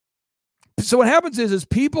 So what happens is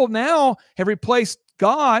people now have replaced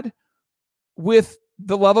God with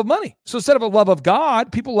the love of money. So instead of a love of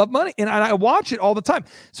God, people love money. And I watch it all the time.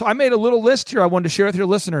 So I made a little list here I wanted to share with your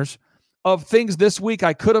listeners of things this week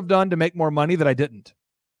I could have done to make more money that I didn't.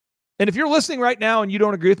 And if you're listening right now and you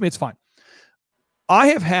don't agree with me, it's fine. I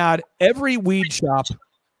have had every weed shop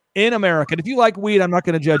in America. And if you like weed, I'm not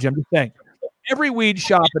going to judge you. I'm just saying. Every weed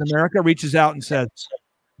shop in America reaches out and says,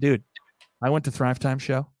 dude, I went to Thrive Time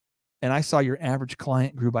show and I saw your average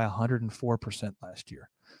client grew by 104% last year.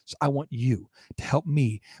 So I want you to help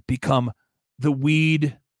me become the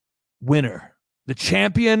weed winner, the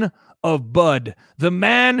champion of bud, the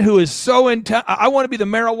man who is so intense. I want to be the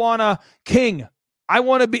marijuana king. I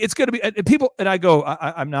want to be, it's going to be people. And I go,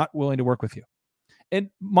 I'm not willing to work with you. And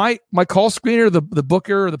my call screener, the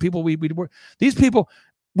booker, the people we work, these people,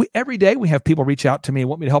 every day we have people reach out to me and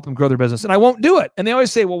want me to help them grow their business. And I won't do it. And they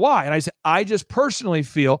always say, well, why? And I say, I just personally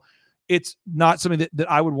feel it's not something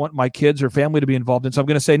that I would want my kids or family to be involved in. So I'm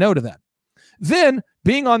going to say no to that. Then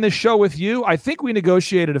being on this show with you, I think we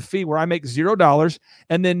negotiated a fee where I make $0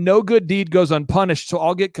 and then no good deed goes unpunished. So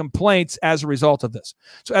I'll get complaints as a result of this.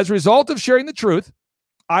 So as a result of sharing the truth,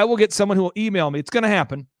 I will get someone who will email me. It's going to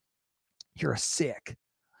happen. You're a sick.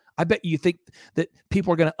 I bet you think that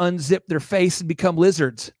people are going to unzip their face and become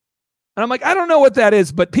lizards. And I'm like, I don't know what that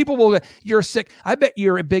is, but people will, you're sick. I bet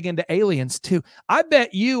you're big into aliens too. I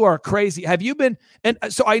bet you are crazy. Have you been? And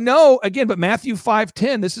so I know again, but Matthew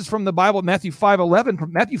 5:10, this is from the Bible, Matthew 5:11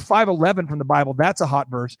 from the Bible. That's a hot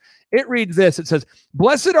verse. It reads this. It says,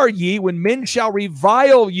 blessed are ye when men shall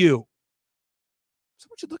revile you.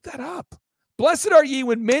 Someone should look that up. Blessed are ye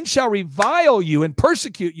when men shall revile you and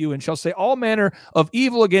persecute you and shall say all manner of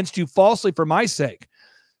evil against you falsely for my sake.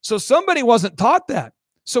 So somebody wasn't taught that.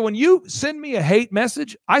 So when you send me a hate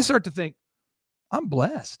message, I start to think, I'm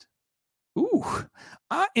blessed. Ooh,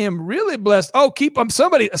 I am really blessed. Oh,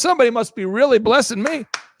 somebody must be really blessing me.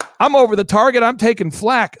 I'm over the target. I'm taking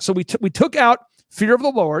flack. So we took out fear of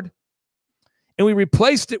the Lord and we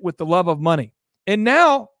replaced it with the love of money. And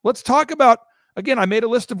now let's talk about, again, I made a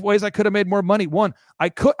list of ways I could have made more money. One,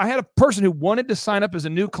 I had a person who wanted to sign up as a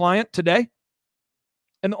new client today,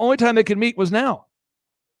 and the only time they could meet was now.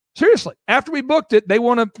 Seriously, after we booked it, they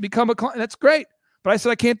want to become a client. That's great. But I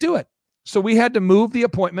said, I can't do it. So we had to move the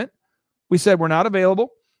appointment. We said, we're not available.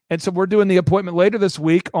 And so we're doing the appointment later this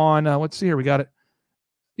week on, let's see here. We got it.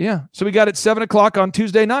 Yeah. So we got it 7:00 on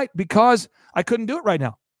Tuesday night because I couldn't do it right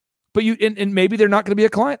now. But and maybe they're not going to be a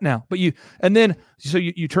client now, but you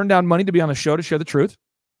turn down money to be on the show to share the truth.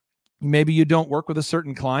 Maybe you don't work with a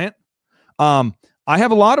certain client. I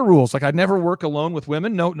have a lot of rules. Like I'd never work alone with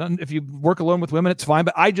women. No, if you work alone with women, it's fine.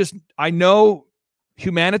 But I know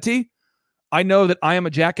humanity. I know that I am a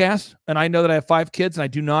jackass and I know that I have 5 kids and I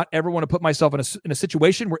do not ever want to put myself in a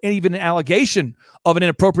situation where even an allegation of an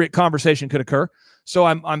inappropriate conversation could occur. So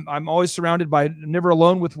I'm always surrounded by never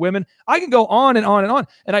alone with women. I can go on and on and on.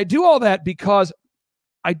 And I do all that because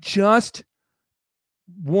I just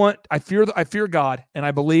I fear God and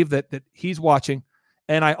I believe that he's watching.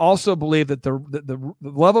 And I also believe that the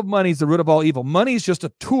love of money is the root of all evil. Money is just a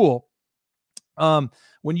tool.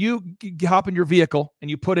 When you hop in your vehicle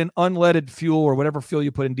and you put in unleaded fuel or whatever fuel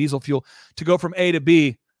you put in, diesel fuel, to go from A to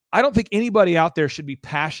B, I don't think anybody out there should be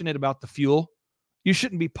passionate about the fuel. You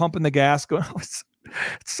shouldn't be pumping the gas going, oh, it's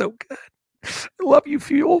so good. I love you,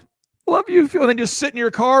 fuel. Love you, fuel. And then just sit in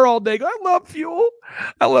your car all day going, I love fuel.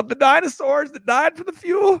 I love the dinosaurs that died for the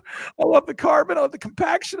fuel. I love the carbon. I love the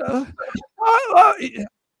compaction.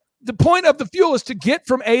 The point of the fuel is to get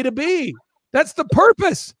from A to B. That's the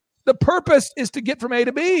purpose. The purpose is to get from A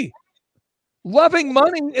to B. Loving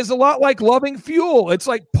money is a lot like loving fuel. It's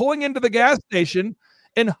like pulling into the gas station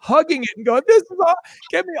and hugging it and going, "This is all,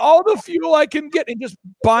 give me all the fuel I can get," and just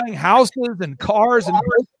buying houses and cars. And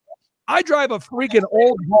I drive a freaking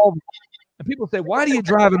old Volvo. And people say, "Why do you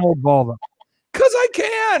drive an old Volvo?" Because I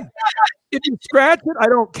can. If you scratch it, I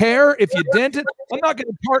don't care. If you dent it, I'm not going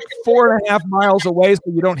to park 4.5 miles away so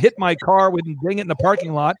you don't hit my car with and ding it in the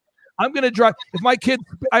parking lot. I'm going to drive. If my kids,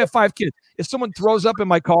 I have 5 kids. If someone throws up in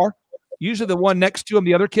my car, usually the one next to him,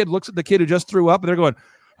 the other kid looks at the kid who just threw up, and they're going,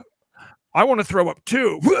 "I want to throw up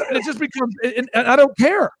too." And it just becomes, and I don't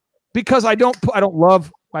care because I don't love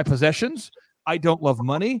my possessions. I don't love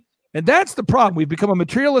money. And that's the problem. We've become a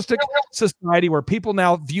materialistic society where people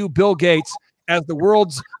now view Bill Gates as the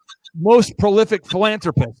world's most prolific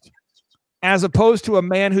philanthropist, as opposed to a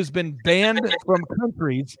man who's been banned from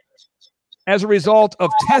countries as a result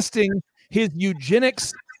of testing his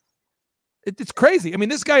eugenics. It's crazy. I mean,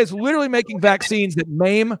 this guy is literally making vaccines that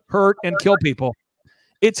maim, hurt, and kill people.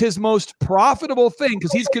 It's his most profitable thing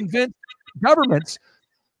because he's convinced governments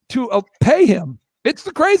to pay him. It's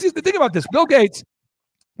the craziest thing about this. Bill Gates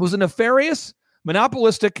was a nefarious,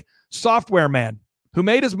 monopolistic software man who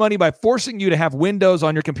made his money by forcing you to have Windows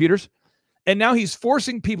on your computers. And now he's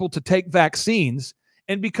forcing people to take vaccines.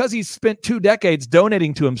 And because he's spent 2 decades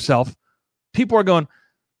donating to himself, people are going,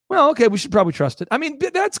 "Well, okay, we should probably trust it." I mean,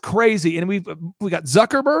 that's crazy. And we got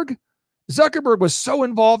Zuckerberg. Zuckerberg was so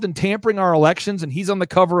involved in tampering our elections, and he's on the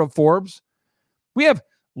cover of Forbes. We have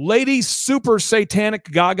Lady Super Satanic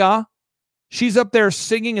Gaga. She's up there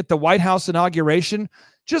singing at the White House inauguration.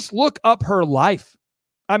 Just look up her life.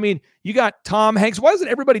 I mean, you got Tom Hanks. Why doesn't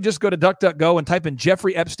everybody just go to DuckDuckGo and type in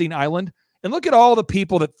Jeffrey Epstein Island and look at all the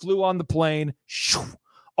people that flew on the plane,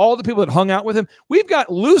 all the people that hung out with him? We've got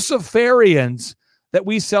Luciferians that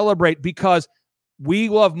we celebrate because we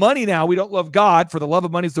love money now. We don't love God, for the love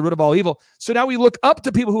of money is the root of all evil. So now we look up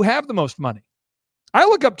to people who have the most money. I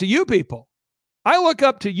look up to you people. I look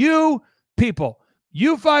up to you people.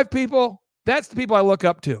 You 5 people, that's the people I look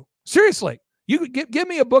up to. Seriously. You give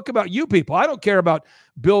me a book about you people. I don't care about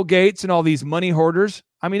Bill Gates and all these money hoarders.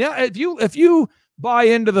 I mean, if you buy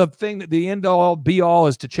into the thing that the end all be all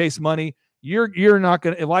is to chase money, you're not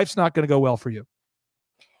going to, life's not going to go well for you.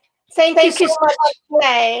 Thank you so much,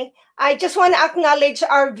 Clay. I just want to acknowledge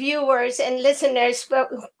our viewers and listeners,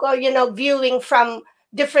 viewing from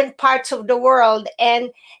different parts of the world,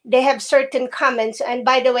 and they have certain comments. And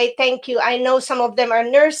by the way, thank you. I know some of them are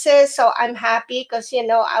nurses, so I'm happy because,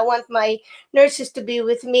 I want my nurses to be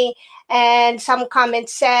with me. And some comment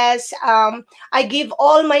says, "I give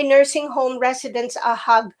all my nursing home residents a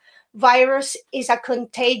hug. Virus is a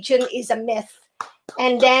contagion, is a myth."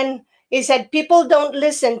 And then he said, "People don't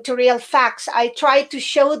listen to real facts. I try to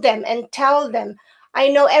show them and tell them. I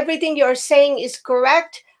know everything you're saying is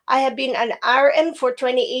correct. I have been an RN for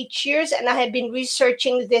 28 years, and I have been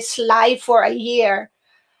researching this lie for a year."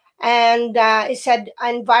 And he said,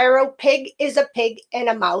 "Enviro pig is a pig and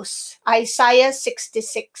a mouse." Isaiah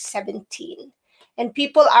 66:17. And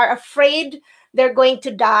people are afraid they're going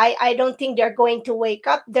to die. I don't think they're going to wake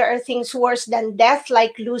up. There are things worse than death,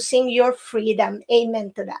 like losing your freedom.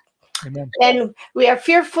 Amen to that. Amen. And we are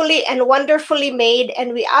fearfully and wonderfully made,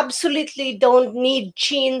 and we absolutely don't need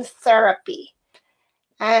gene therapy.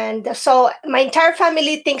 And so my entire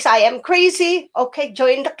family thinks I am crazy. Okay,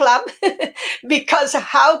 join the club. Because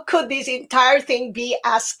how could this entire thing be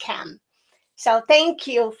a scam? So thank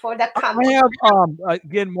you for the comment. I have,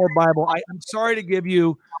 again, more Bible. I'm sorry to give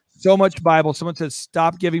you so much Bible. Someone says,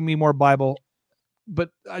 "Stop giving me more Bible."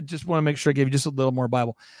 But I just want to make sure I gave you just a little more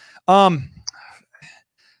Bible. In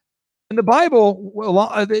the Bible,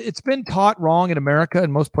 it's been taught wrong in America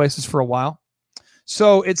and most places for a while.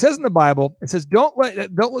 So it says in the Bible, it says, don't let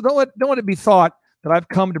it be thought that I've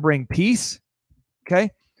come to bring peace,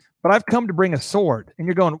 okay? But I've come to bring a sword. And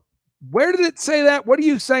you're going, where did it say that? What are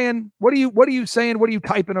you saying? What are you saying? What are you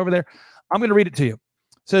typing over there? I'm going to read it to you. It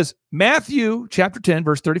says, Matthew chapter 10,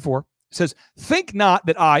 verse 34, it says, "Think not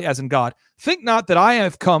that I, as in God, think not that I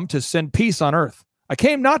have come to send peace on earth. I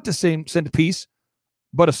came not to send peace,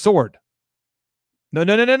 but a sword." No.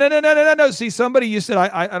 See, somebody, you said,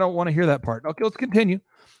 I don't want to hear that part. Okay, let's continue. It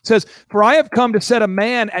says, "For I have come to set a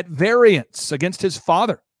man at variance against his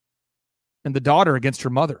father, and the daughter against her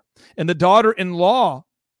mother, and the daughter-in-law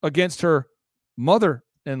against her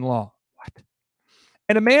mother-in-law." What?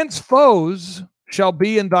 "And a man's foes shall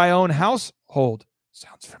be in thy own household."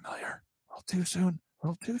 Sounds familiar. A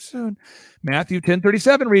little too soon. Matthew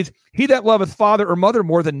 10:37 reads, "He that loveth father or mother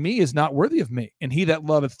more than me is not worthy of me. And he that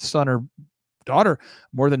loveth son or daughter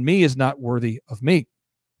more than me is not worthy of me.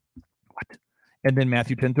 What? And then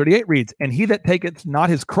Matthew 10:38 reads, and he that taketh not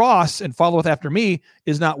his cross and followeth after me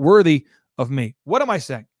is not worthy of me. What am I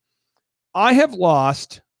saying? I have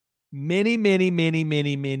lost many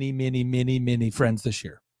friends this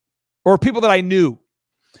year, or people that I knew.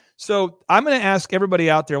 So I'm going to ask everybody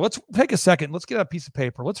out there, let's take a second. Let's get a piece of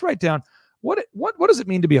paper. Let's write down what does it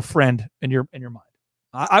mean to be a friend in your mind?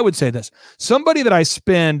 I would say this: somebody that I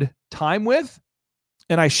spend time with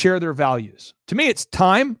and I share their values. To me, it's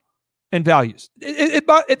time and values.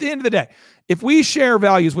 At the end of the day, if we share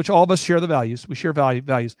values, which all of us share the values, we share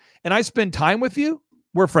values, and I spend time with you,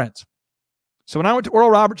 we're friends. So when I went to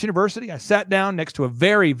Oral Roberts University, I sat down next to a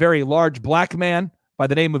very, very large black man by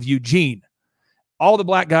the name of Eugene. All the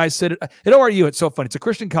black guys sit at ORU. It's so funny. It's a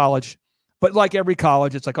Christian college, but like every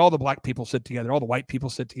college, it's like all the black people sit together, all the white people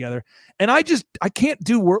sit together. And I can't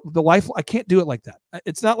do the life. I can't do it like that.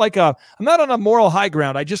 It's not like I'm not on a moral high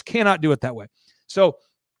ground. I just cannot do it that way. So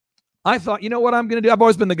I thought, you know what I'm going to do? I've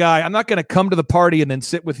always been the guy. I'm not going to come to the party and then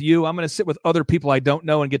sit with you. I'm going to sit with other people I don't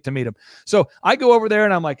know and get to meet them. So I go over there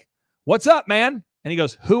and I'm like, what's up, man? And he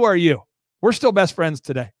goes, who are you? We're still best friends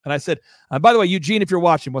today. And I said, by the way, Eugene, if you're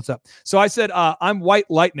watching, what's up? So I said, I'm White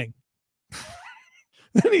Lightning.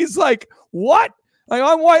 And he's like, what? Like,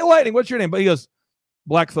 I'm White Lightning. What's your name? But he goes,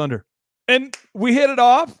 Black Thunder. And we hit it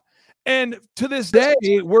off. And to this day,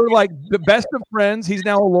 we're like the best of friends. He's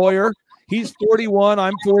now a lawyer. He's 41.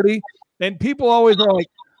 I'm 40. And people always are like,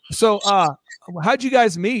 so how'd you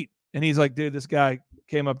guys meet? And he's like, dude, this guy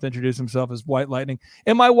came up to introduce himself as White Lightning.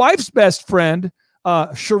 And my wife's best friend,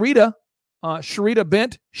 Sharita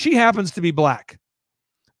Bent, she happens to be black.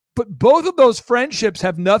 But both of those friendships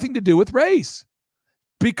have nothing to do with race.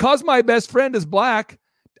 Because my best friend is black,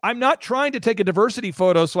 I'm not trying to take a diversity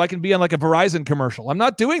photo so I can be on like a Verizon commercial. I'm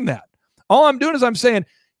not doing that. All I'm doing is I'm saying,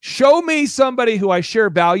 show me somebody who I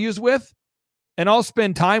share values with, and I'll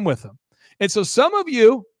spend time with them. And so some of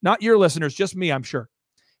you, not your listeners, just me, I'm sure,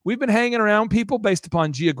 we've been hanging around people based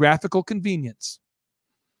upon geographical convenience,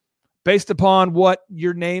 based upon what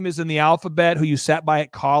your name is in the alphabet, who you sat by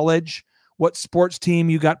at college, what sports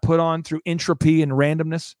team you got put on through entropy and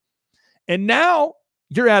randomness. And now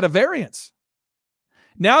you're at a variance.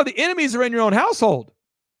 Now the enemies are in your own household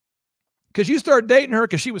because you started dating her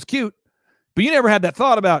because she was cute, but you never had that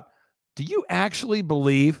thought about, do you actually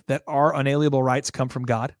believe that our unalienable rights come from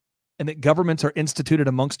God and that governments are instituted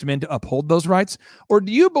amongst men to uphold those rights? Or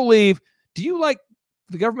do you like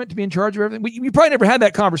the government to be in charge of everything? You probably never had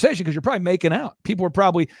that conversation because you're probably making out. People were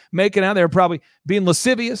probably making out. They were probably being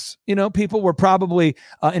lascivious. People were probably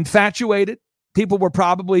infatuated. People were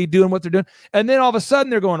probably doing what they're doing. And then all of a sudden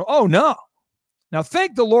they're going, oh no. Now,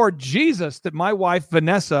 thank the Lord Jesus that my wife,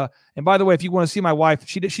 Vanessa, and by the way, if you want to see my wife,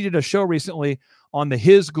 she did a show recently on the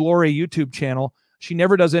His Glory YouTube channel. She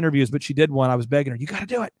never does interviews, but she did one. I was begging her, you got to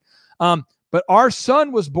do it. But our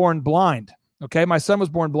son was born blind. Okay. My son was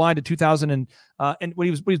born blind in 2000. And when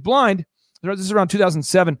he was blind, this is around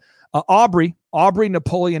 2007, Aubrey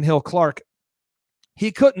Napoleon Hill Clark,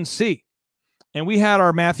 he couldn't see. And we had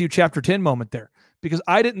our Matthew chapter 10 moment there because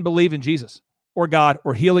I didn't believe in Jesus or God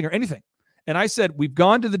or healing or anything. And I said, we've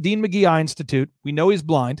gone to the Dean McGee Eye Institute. We know he's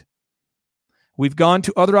blind. We've gone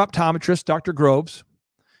to other optometrists, Dr. Groves.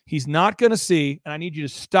 He's not going to see, and I need you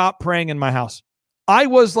to stop praying in my house. I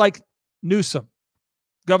was like Newsom,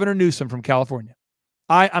 Governor Newsom from California.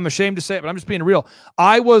 I'm ashamed to say it, but I'm just being real.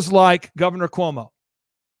 I was like Governor Cuomo.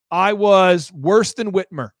 I was worse than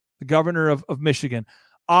Whitmer, the governor of Michigan.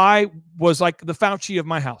 I was like the Fauci of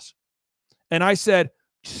my house. And I said,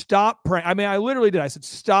 stop praying. I mean, I literally did. I said,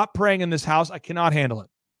 stop praying in this house. I cannot handle it.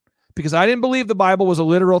 Because I didn't believe the Bible was a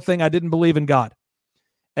literal thing. I didn't believe in God.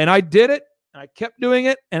 And I did it. And I kept doing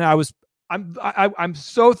it. And I'm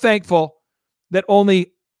so thankful that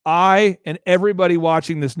only I and everybody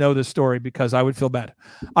watching this know this story because I would feel bad.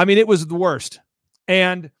 I mean, it was the worst.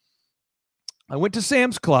 And I went to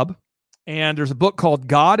Sam's Club, and there's a book called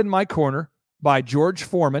God in My Corner by George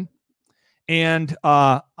Foreman. And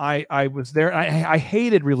I was there. I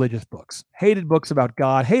hated religious books, hated books about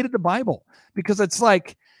God, hated the Bible because it's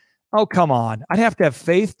like, oh, come on. I'd have to have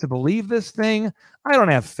faith to believe this thing. I don't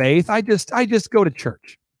have faith. I just go to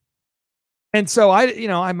church. And so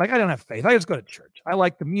I'm like, I don't have faith. I just go to church. I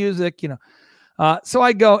like the music, So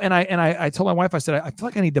I go and I told my wife, I said, I feel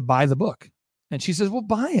like I need to buy the book. And she says, well,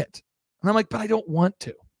 buy it. And I'm like, but I don't want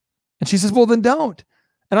to. And she says, well, then don't.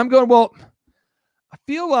 And I'm going, well, I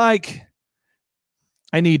feel like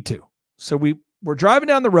I need to. So we're driving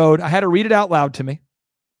down the road. I had to read it out loud to me.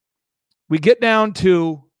 We get down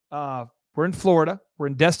to, we're in Florida. We're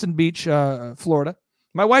in Destin Beach, Florida.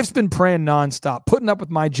 My wife's been praying nonstop, putting up with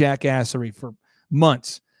my jackassery for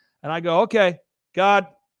months. And I go, okay, God,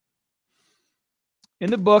 in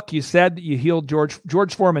the book, you said that you healed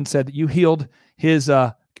George Foreman said that you healed his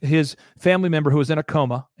family member who was in a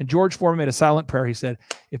coma. And George Foreman made a silent prayer. He said,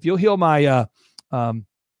 if you'll heal my I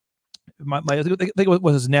think it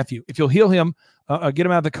was his nephew. If you'll heal him, get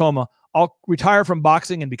him out of the coma, I'll retire from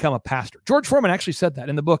boxing and become a pastor. George Foreman actually said that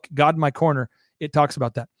in the book, God in My Corner. It talks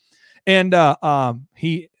about that. And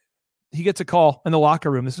he gets a call in the locker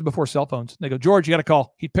room. This is before cell phones. They go, George, you got a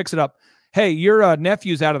call. He picks it up. Hey, your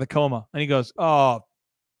nephew's out of the coma. And he goes, oh,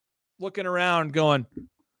 looking around going,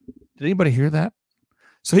 did anybody hear that?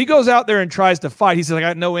 So he goes out there and tries to fight. He says, I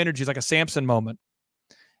got no energy. It's like a Samson moment.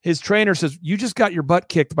 His trainer says, you just got your butt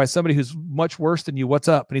kicked by somebody who's much worse than you. What's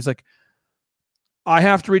up? And he's like, I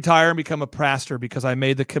have to retire and become a pastor because I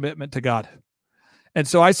made the commitment to God. And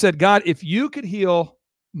so I said, God, if you could heal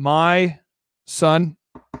my son,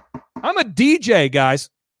 I'm a DJ, guys,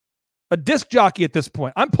 a disc jockey at this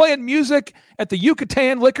point. I'm playing music at the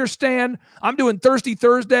Yucatan liquor stand. I'm doing Thirsty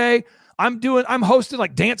Thursday. I'm hosting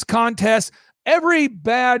like dance contests, every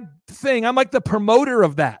bad thing. I'm like the promoter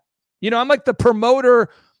of that. I'm like the promoter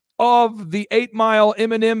of the 8 Mile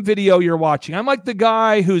Eminem video you're watching. I'm like the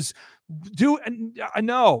guy who's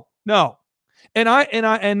no.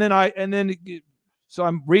 So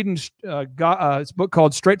I'm reading this book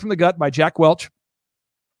called Straight from the Gut by Jack Welch.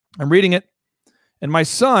 I'm reading it, and my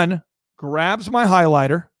son grabs my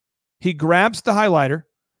highlighter. He grabs the highlighter,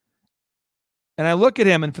 and I look at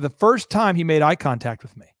him, and for the first time, he made eye contact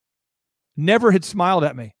with me. Never had smiled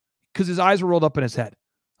at me because his eyes were rolled up in his head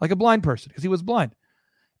like a blind person because he was blind.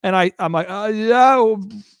 And I'm like, yeah.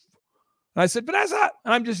 And I said, Vanessa,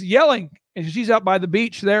 and I'm just yelling, and she's out by the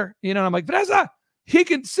beach there, and I'm like, Vanessa, he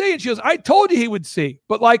can see. And she goes, I told you he would see,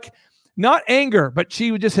 but like not anger, but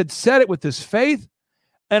she just had said it with this faith.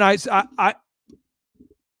 And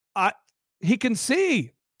he can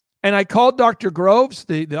see. And I called Dr. Groves,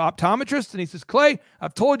 the optometrist, and he says, Clay,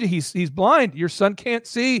 I've told you he's blind. Your son can't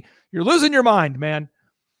see. You're losing your mind, man.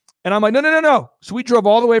 And I'm like, no. So we drove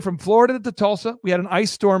all the way from Florida to Tulsa. We had an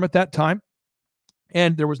ice storm at that time,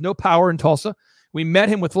 and there was no power in Tulsa. We met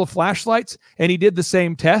him with little flashlights, and he did the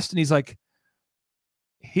same test, and he's like,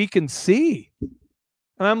 he can see. And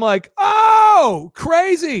I'm like, oh,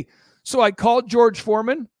 crazy. So I called George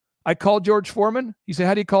Foreman. You say,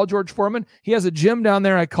 how do you call George Foreman? He has a gym down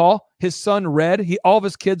there. I call his son, Red. All of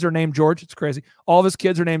his kids are named George. It's crazy. All of his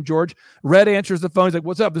kids are named George. Red answers the phone. He's like,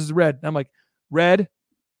 what's up? This is Red. And I'm like, Red,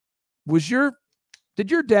 did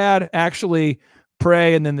your dad actually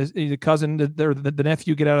pray and then the cousin, the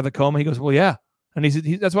nephew get out of the coma? He goes, well, yeah. And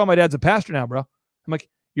that's why my dad's a pastor now, bro. I'm like,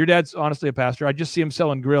 your dad's honestly a pastor. I just see him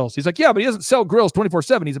selling grills. He's like, yeah, but he doesn't sell grills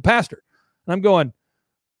 24/7. He's a pastor. And I'm going,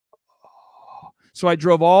 oh. So I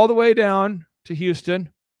drove all the way down to Houston.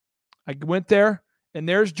 I went there, and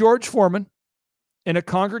there's George Foreman in a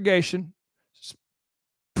congregation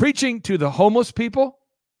preaching to the homeless people,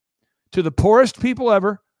 to the poorest people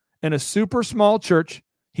ever, in a super small church.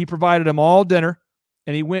 He provided them all dinner,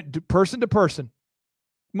 and he went person to person.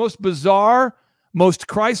 Most bizarre, most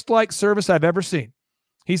Christ-like service I've ever seen.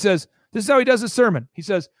 He says, this is how he does his sermon. He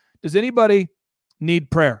says, does anybody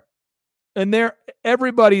need prayer? And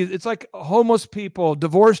everybody, it's like homeless people,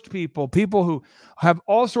 divorced people, people who have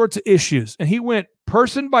all sorts of issues. And he went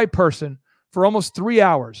person by person for almost 3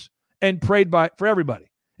 hours and prayed for everybody.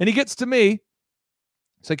 And he gets to me.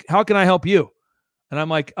 It's like, how can I help you? And I'm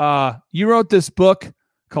like, you wrote this book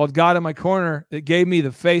called God in My Corner that gave me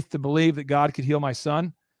the faith to believe that God could heal my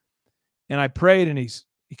son. And I prayed, and he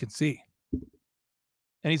can see.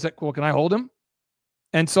 And he's like, well, can I hold him?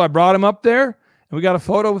 And so I brought him up there, and we got a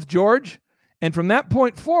photo with George. And from that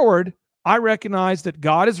point forward, I recognized that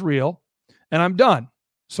God is real, and I'm done.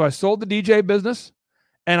 So I sold the DJ business,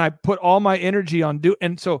 and I put all my energy on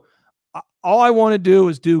and so all I want to do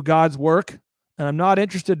is do God's work, and I'm not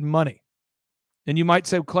interested in money. And you might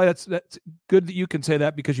say, well, Clay, that's good that you can say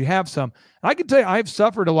that because you have some. I can tell you, I've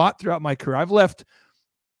suffered a lot throughout my career. I've left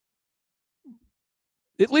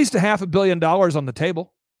at least $500 million on the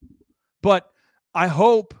table. But I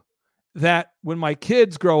hope that when my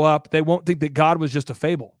kids grow up, they won't think that God was just a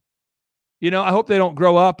fable. I hope they don't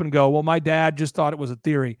grow up and go, well, my dad just thought it was a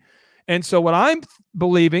theory. And so what I'm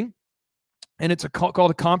believing, and it's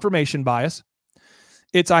called a confirmation bias.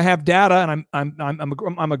 I have data, and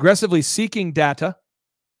I'm aggressively seeking data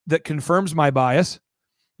that confirms my bias.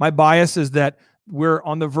 My bias is that we're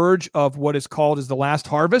on the verge of what is called as the last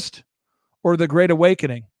harvest or the great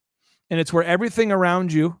awakening. And it's where everything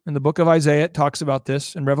around you, in the book of Isaiah, it talks about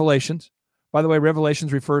this, in Revelations. By the way,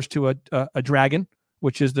 Revelations refers to a dragon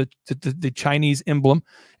which is the Chinese emblem.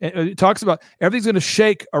 And it talks about everything's going to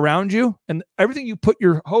shake around you, and everything you put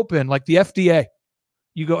your hope in, like the FDA,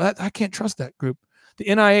 you go, I can't trust that group. The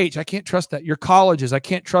NIH, I can't trust that. Your colleges, I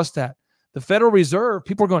can't trust that. The Federal Reserve,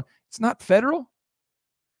 people are going, it's not federal?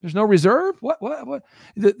 There's no reserve? What?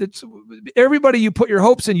 Everybody you put your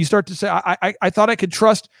hopes in, you start to say, I thought I could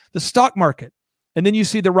trust the stock market. And then you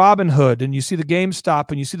see the Robin Hood, and you see the GameStop,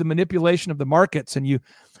 and you see the manipulation of the markets, and you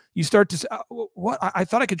start to say, what? I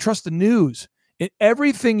thought I could trust the news.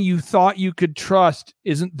 Everything you thought you could trust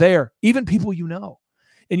isn't there, even people you know.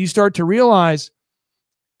 And you start to realize,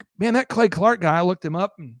 man, that Clay Clark guy, I looked him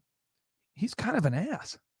up, and he's kind of an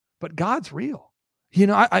ass, but God's real. You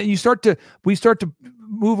know, we start to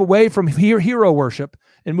move away from hero worship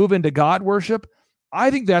and move into God worship.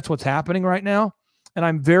 I think that's what's happening right now. And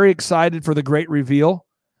I'm very excited for the great reveal.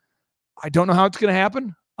 I don't know how it's going to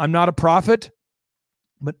happen. I'm not a prophet,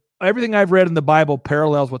 but everything I've read in the Bible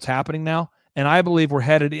parallels what's happening now. And I believe we're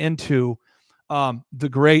headed into the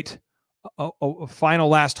great final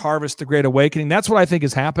last harvest, the great awakening. That's what I think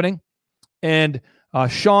is happening. And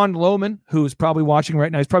Sean Lohman, who's probably watching right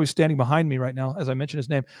now, he's probably standing behind me right now as I mention his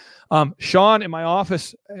name. Sean in my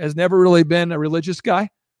office has never really been a religious guy.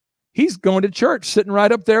 He's going to church, sitting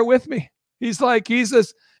right up there with me. He's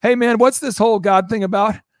this, hey man, what's this whole God thing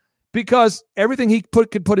about? Because everything he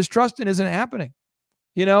could put his trust in isn't happening,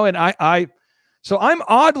 you know. And so I'm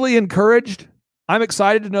oddly encouraged. I'm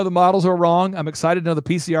excited to know the models are wrong. I'm excited to know the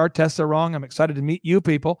PCR tests are wrong. I'm excited to meet you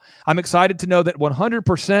people. I'm excited to know that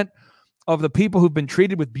 100% of the people who've been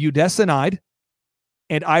treated with budesonide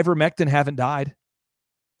and ivermectin haven't died.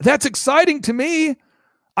 That's exciting to me.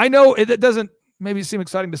 I know it doesn't maybe seem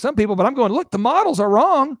exciting to some people, but I'm going, look, the models are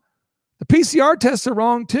wrong. The PCR tests are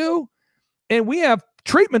wrong too. And we have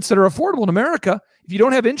treatments that are affordable in America. If you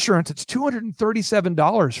don't have insurance, it's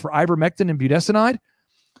 $237 for ivermectin and budesonide.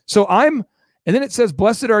 And then it says,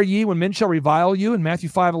 blessed are ye when men shall revile you in Matthew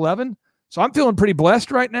 5:11. So I'm feeling pretty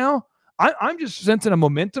blessed right now. I'm just sensing a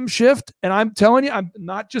momentum shift. And I'm telling you, I'm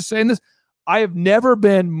not just saying this. I have never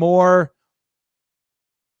been more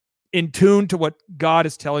in tune to what God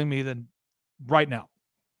is telling me than right now.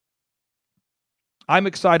 I'm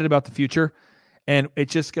excited about the future, and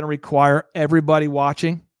it's just going to require everybody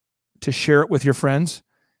watching to share it with your friends.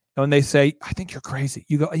 And when they say, I think you're crazy,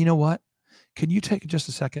 you go, you know what? Can you take just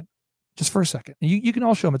a second? Just for a second. And you can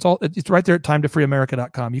all show them. It's right there at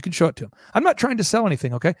timetofreeamerica.com. You can show it to them. I'm not trying to sell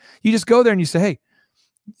anything, okay? You just go there and you say, hey,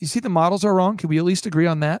 you see the models are wrong. Can we at least agree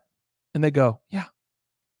on that? And they go, yeah,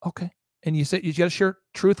 okay. And you say, you got to share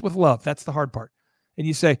truth with love. That's the hard part. And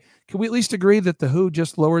you say, can we at least agree that the WHO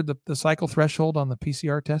just lowered the cycle threshold on the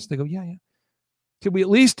PCR test? They go, yeah. Can we at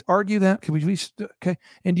least argue that? Can we at least, okay.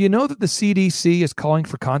 And do you know that the CDC is calling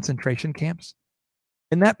for concentration camps?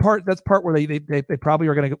 And that's part where they probably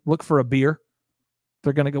are going to look for a beer.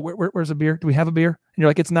 They're going to go, where's a beer? Do we have a beer? And you're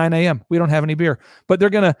like, it's 9 a.m. We don't have any beer. But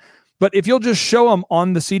if you'll just show them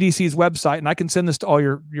on the CDC's website, and I can send this to all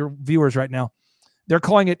your viewers right now, they're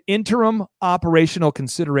calling it interim operational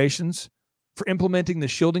considerations for implementing the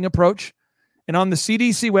shielding approach. And on the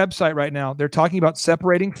CDC website right now, they're talking about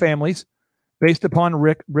separating families based upon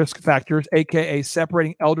risk factors, aka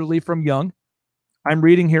separating elderly from young. I'm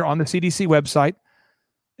reading here on the CDC website.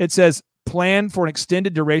 It says plan for an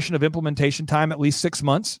extended duration of implementation time, at least 6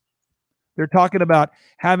 months. They're talking about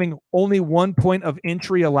having only one point of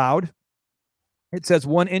entry allowed. It says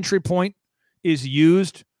one entry point is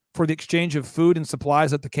used for the exchange of food and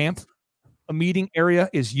supplies at the camp. A meeting area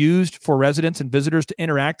is used for residents and visitors to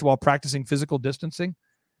interact while practicing physical distancing.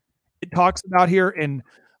 It talks about here in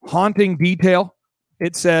haunting detail.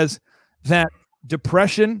 It says that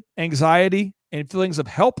depression, anxiety, and feelings of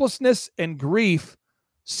helplessness and grief,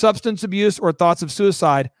 substance abuse, or thoughts of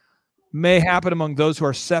suicide may happen among those who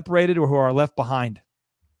are separated or who are left behind.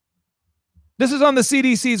 This is on the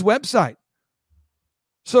CDC's website.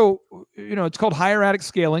 So, it's called hieratic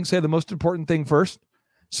scaling. Say the most important thing first.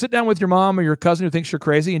 Sit down with your mom or your cousin who thinks you're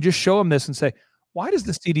crazy and just show them this and say, why does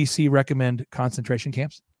the CDC recommend concentration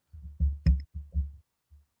camps?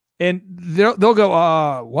 And they'll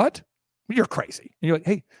go, what? You're crazy. And you're like,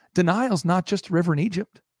 hey, denial's not just a river in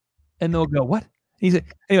Egypt. And they'll go, what?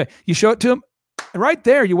 Anyway, you show it to them, and right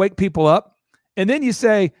there, you wake people up, and then you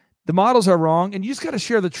say the models are wrong, and you just got to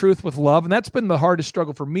share the truth with love. And that's been the hardest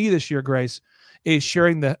struggle for me this year, Grace, is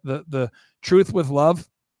sharing the truth with love,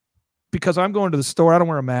 because I'm going to the store, I don't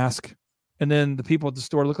wear a mask, and then the people at the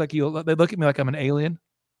store they look at me like I'm an alien.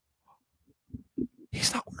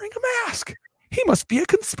 He's not wearing a mask. He must be a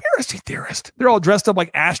conspiracy theorist. They're all dressed up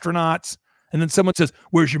like astronauts, and then someone says,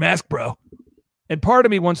 "Where's your mask, bro?" And part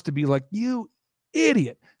of me wants to be like, you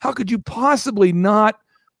idiot. How could you possibly not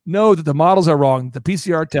know that the models are wrong, the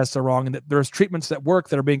PCR tests are wrong, and that there's treatments that work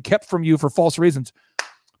that are being kept from you for false reasons?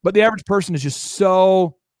 But the average person is just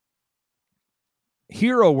so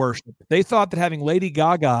hero worship. They thought that having Lady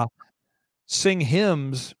Gaga sing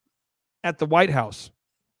hymns at the White House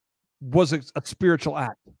was a spiritual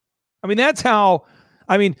act. I mean, that's how,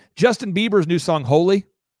 Justin Bieber's new song, Holy.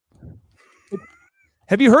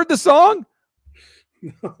 Have you heard the song?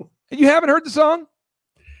 No. You haven't heard the song?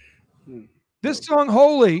 This song,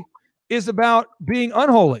 Holy, is about being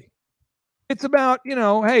unholy. It's about,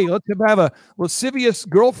 hey, let's have a lascivious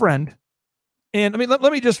girlfriend. And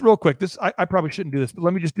let me just real quick. I probably shouldn't do this, but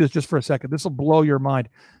let me just do this just for a second. This will blow your mind.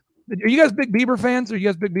 Are you guys big Bieber fans?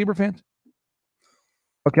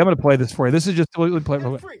 Okay, I'm going to play this for you. This is just wait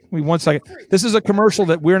 1 second. This is a commercial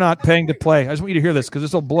that we're not paying to play. I just want you to hear this because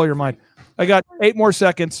this will blow your mind. I got 8 more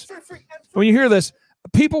seconds. When you hear this,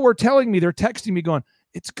 people were telling me, they're texting me going,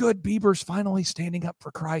 it's good. Bieber's finally standing up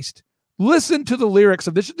for Christ. Listen to the lyrics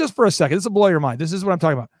of this just for a second. This will blow your mind. This is what I'm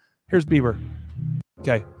talking about. Here's Bieber.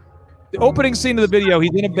 Okay. The opening scene of the video,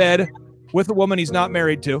 he's in a bed with a woman he's not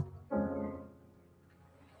married to.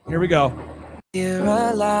 Here we go. Here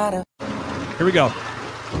we go.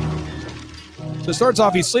 So it starts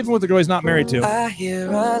off, he's sleeping with a girl he's not married to. I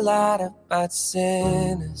hear a lot about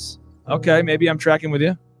sinners. Okay, maybe I'm tracking with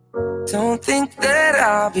you. Don't think that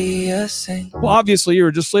I'll be a saint. Well, obviously you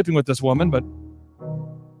were just sleeping with this woman, but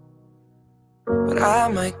I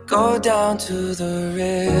might go down to the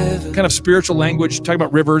river. Kind of spiritual language, talking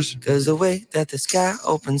about rivers. Cause the way that the sky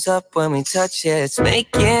opens up when we touch it, it's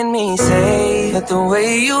making me say that the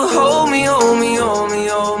way you hold me,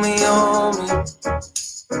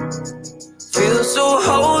 feels so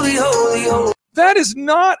holy, holy, holy. That is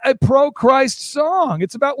not a pro-Christ song.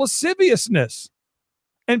 It's about lasciviousness.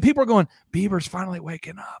 And people are going, Bieber's finally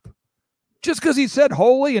waking up. Just because he said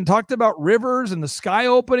holy and talked about rivers and the sky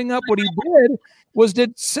opening up, what he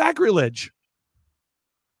did sacrilege.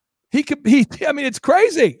 It's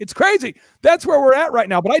crazy. It's crazy. That's where we're at right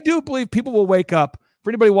now. But I do believe people will wake up. For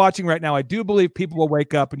anybody watching right now, I do believe people will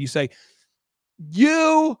wake up and you say,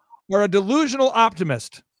 you are a delusional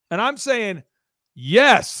optimist. And I'm saying,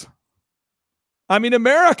 yes.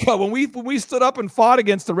 America, when we stood up and fought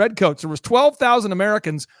against the Redcoats, there was 12,000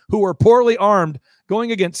 Americans who were poorly armed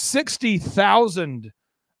going against 60,000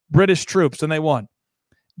 British troops, and they won.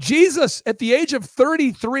 Jesus, at the age of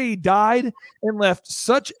 33, died and left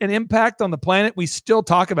such an impact on the planet, we still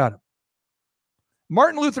talk about him.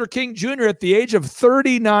 Martin Luther King Jr., at the age of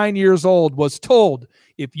 39 years old, was told,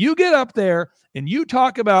 if you get up there and you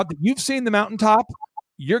talk about that you've seen the mountaintop,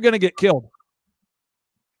 you're going to get killed.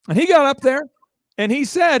 And he got up there and he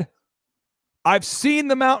said, I've seen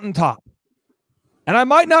the mountaintop and I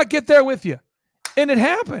might not get there with you. And it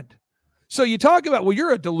happened. So you talk about, well,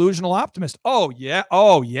 you're a delusional optimist. Oh,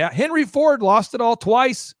 yeah. Henry Ford lost it all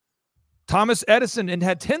twice. Thomas Edison and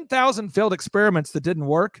had 10,000 failed experiments that didn't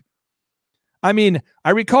work. I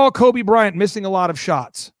recall Kobe Bryant missing a lot of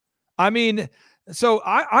shots. So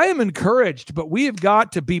I am encouraged, but we have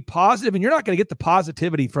got to be positive, and you're not going to get the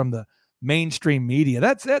positivity from the mainstream media.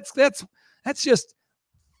 That's just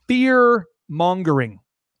fear mongering.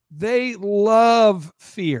 They love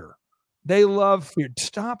fear.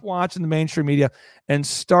 Stop watching the mainstream media and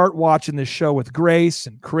start watching this show with Grace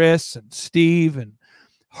and Chris and Steve and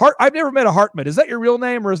Hart. I've never met a Hartmut. Is that your real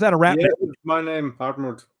name or is that a rap name? It's my name,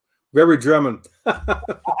 Hartmut. Very German.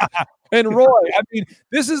 And Roy,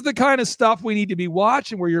 this is the kind of stuff we need to be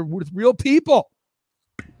watching where you're with real people.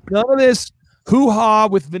 None of this hoo-ha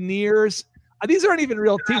with veneers. These aren't even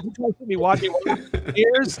real teeth. You should be watching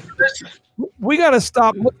veneers. We got to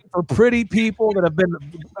stop looking for pretty people that have been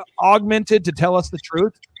augmented to tell us the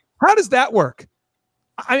truth. How does that work?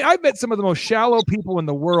 I've met some of the most shallow people in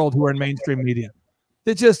the world who are in mainstream media.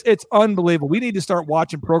 It's unbelievable. We need to start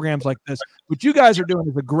watching programs like this. What you guys are doing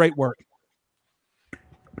is a great work.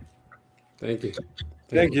 Thank you.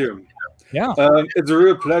 Thank you. Yeah. It's a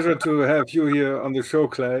real pleasure to have you here on the show,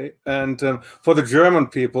 Clay. And for the German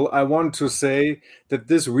people, I want to say that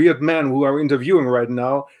this weird man who are interviewing right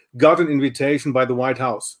now got an invitation by the White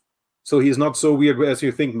House. So he's not so weird as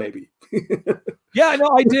you think, maybe. Yeah, no,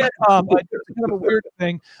 I did. I did kind of a weird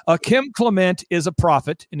thing. Kim Clement is a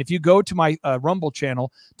prophet. And if you go to my Rumble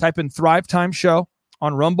channel, type in Thrive Time Show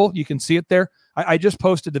on Rumble, you can see it there. I just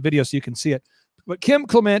posted the video so you can see it. But Kim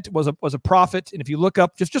Clement was a prophet, and if you look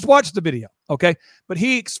up, just watch the video, okay? But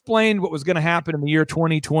he explained what was going to happen in the year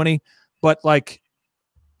 2020, but like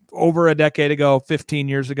over a decade ago, 15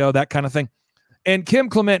 years ago, that kind of thing. And Kim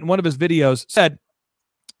Clement, in one of his videos, said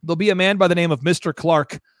there'll be a man by the name of Mr.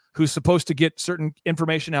 Clark who's supposed to get certain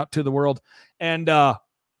information out to the world. And I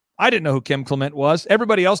didn't know who Kim Clement was.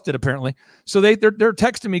 Everybody else did, apparently. So they're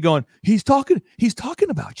texting me going, he's talking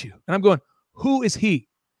about you. And I'm going, who is he?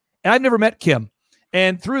 And I've never met Kim.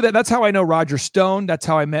 And through that's how I know Roger Stone. That's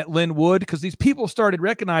how I met Lynn Wood, because these people started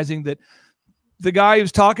recognizing that the guy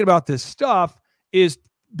who's talking about this stuff is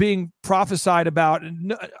being prophesied about.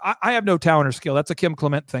 And I have no talent or skill. That's a Kim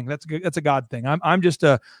Clement thing. That's a God thing. I'm just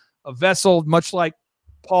a vessel, much like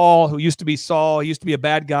Paul, who used to be Saul. He used to be a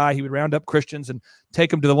bad guy. He would round up Christians and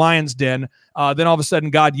take them to the lion's den. Then all of a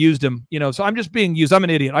sudden God used him, so I'm just being used. I'm an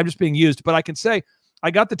idiot. I'm just being used. But I can say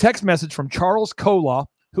I got the text message from Charles Kolaw,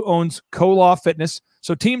 who owns Kolaw Fitness.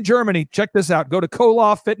 So Team Germany, check this out. Go to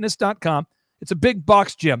kolawfitness.com. It's a big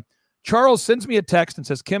box gym. Charles sends me a text and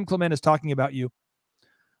says, Kim Clement is talking about you.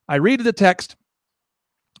 I read the text.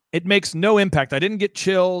 It makes no impact. I didn't get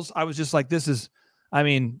chills. I was just like, I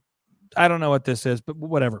don't know what this is, but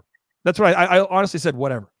whatever. That's what I honestly said,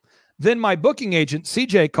 whatever. Then my booking agent,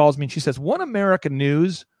 CJ, calls me and she says, One American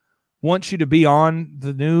News wants you to be on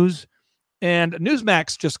the news. And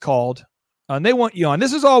Newsmax just called and they want you on.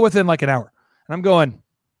 This is all within like an hour. And I'm going,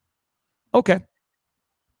 okay.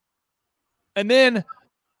 And then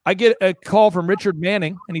I get a call from Richard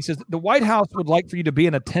Manning, and he says, the White House would like for you to be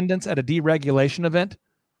in attendance at a deregulation event.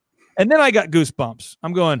 And then I got goosebumps.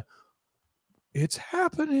 I'm going, it's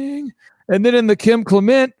happening. And then in the Kim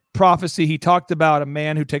Clement prophecy, he talked about a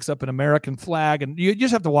man who takes up an American flag, and you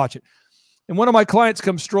just have to watch it. And one of my clients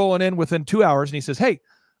comes strolling in within 2 hours, and he says, hey,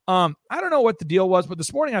 I don't know what the deal was, but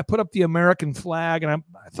this morning I put up the American flag, and I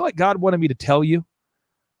feel like God wanted me to tell you.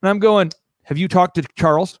 And I'm going, have you talked to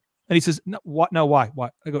Charles? And he says, no, what? No, why?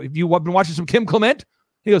 What? I go, have you been watching some Kim Clement?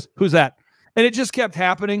 He goes, who's that? And it just kept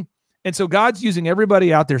happening. And so God's using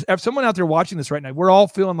everybody out there. If someone out there watching this right now, we're all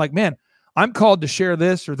feeling like, man, I'm called to share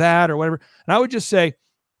this or that or whatever. And I would just say,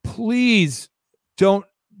 please don't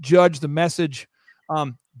judge the message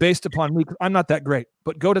based upon me. I'm not that great.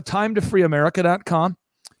 But go to timetofreeamerica.com,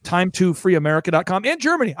 timetofreeamerica.com, and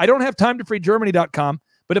Germany. I don't have timetofreegermany.com.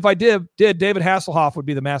 But if I did, David Hasselhoff would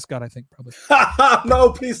be the mascot, I think, probably.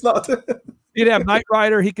 No, please not. You'd have Knight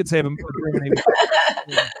Rider. He could save him.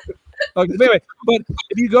 Okay, anyway, but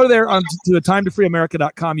if you go there to the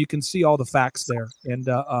timetofreeamerica.com, you can see all the facts there. And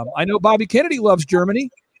I know Bobby Kennedy loves Germany,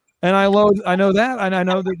 and I know that, and I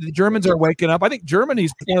know that the Germans are waking up. I think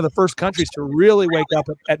Germany's one of the first countries to really wake up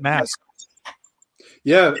at mass.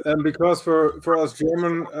 Yeah, and because for us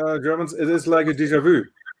Germans, it is like a déjà vu.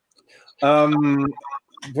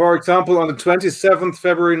 For example, on the 27th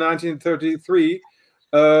February 1933,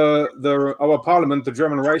 our parliament, the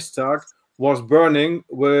German Reichstag, was burning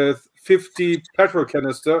with 50 petrol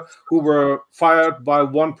canister who were fired by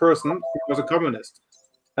one person who was a communist.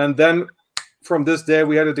 And then from this day,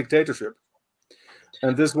 we had a dictatorship.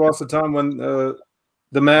 And this was the time when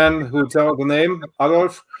the man who told the name,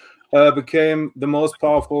 Adolf, became the most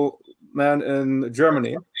powerful man in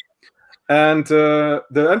Germany. And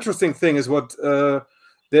the interesting thing is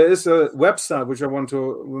there is a website which I want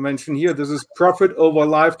to mention here. This is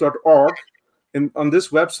profitoverlife.org. And on this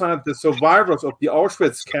website, the survivors of the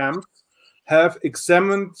Auschwitz camp have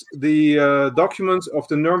examined the documents of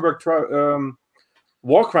the Nuremberg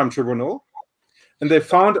War Crime Tribunal. And they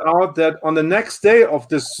found out that on the next day of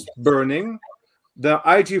this burning, the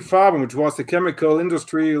IG Farben, which was the chemical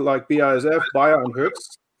industry like BASF, Bayer, and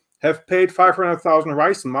Höchst, have paid 500,000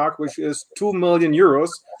 Reichsmark, which is 2 million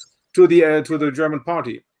euros, to the German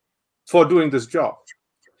party for doing this job.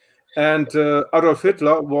 And Adolf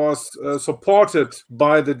Hitler was supported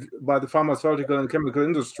by the pharmaceutical and chemical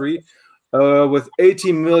industry with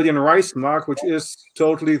 80 million Reichsmark, which is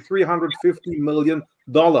totally $350 million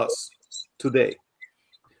today.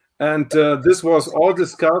 And this was all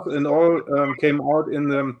discussed and all came out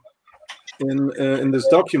in this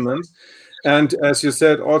document. And as you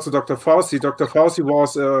said, also Dr. Fauci. Dr. Fauci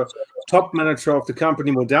was a top manager of the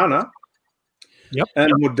company Moderna. Yep.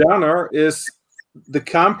 And Moderna is the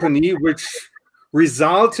company which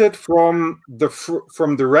resulted from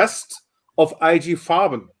the rest of IG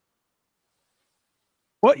Farben.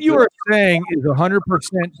 What you are saying is 100%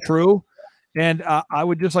 true. And I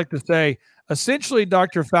would just like to say, essentially,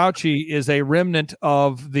 Dr. Fauci is a remnant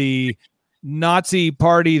of the Nazi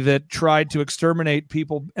party that tried to exterminate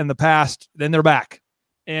people in the past. Then they're back.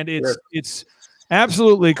 And it's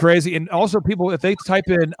absolutely crazy. And also people, if they type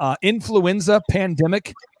in influenza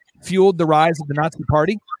pandemic fueled the rise of the Nazi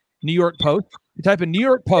party, New York Post, you type in New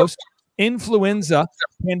York Post, influenza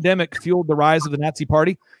pandemic fueled the rise of the Nazi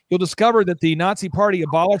party, you'll discover that the Nazi party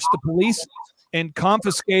abolished the police and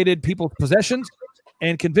confiscated people's possessions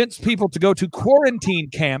and convinced people to go to quarantine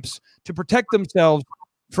camps to protect themselves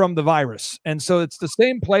from the virus. And so it's the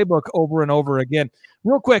same playbook over and over again.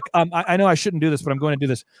 Real quick, I know I shouldn't do this, but I'm going to do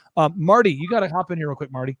this. Marty, you got to hop in here real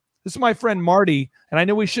quick, Marty. This is my friend Marty, and I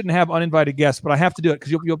know we shouldn't have uninvited guests, but I have to do it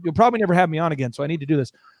because you'll probably never have me on again, so I need to do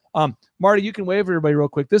this. Marty, you can wave everybody real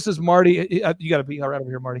quick. This is Marty. You got to be right over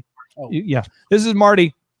here, Marty. Oh. Yeah, this is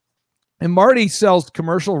Marty. And Marty sells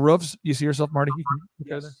commercial roofs. You see yourself, Marty?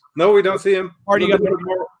 Yes. No, we don't see him. Marty, you got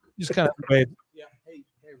just kind of wave. Yeah. Hey,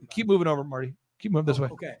 keep moving over, Marty. Keep moving this way.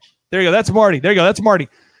 Okay. There you go. That's Marty. There you go. That's Marty.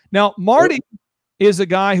 Now, Marty is a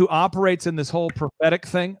guy who operates in this whole prophetic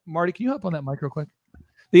thing. Marty, can you hop on that mic real quick?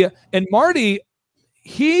 And Marty,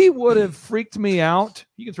 he would have freaked me out.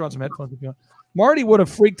 You can throw on some headphones if you want. Marty would have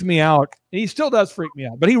freaked me out, and he still does freak me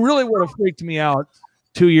out, but he really would have freaked me out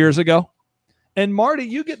 2 years ago. And Marty,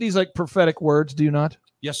 you get these like prophetic words, do you not?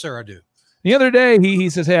 Yes, sir, I do. The other day, he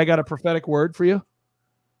says, hey, I got a prophetic word for you.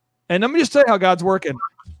 And let me just tell you how God's working.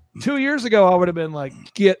 2 years ago, I would have been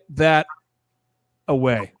like, get that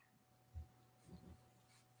away.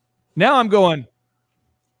 Now I'm going,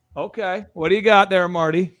 okay, what do you got there,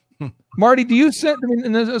 Marty? Marty, do you send,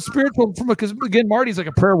 in a spiritual, because again, Marty's like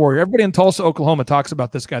a prayer warrior. Everybody in Tulsa, Oklahoma talks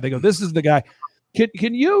about this guy. They go, this is the guy.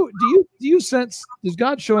 Can you sense, is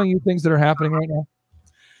God showing you things that are happening right now?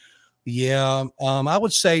 Yeah, I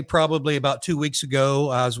would say probably about 2 weeks ago,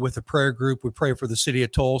 I was with a prayer group. We pray for the city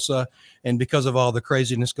of Tulsa. And because of all the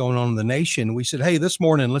craziness going on in the nation, we said, hey, this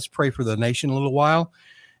morning, let's pray for the nation a little while.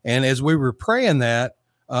 And as we were praying that,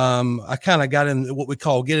 I kind of got in what we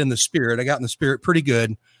call get in the spirit. I got in the spirit pretty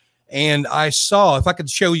good. And I saw, if I could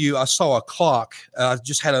show you, I saw a clock. I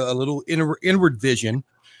just had a little inward vision.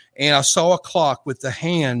 And I saw a clock with the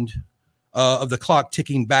hand of the clock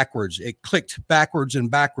ticking backwards. It clicked backwards and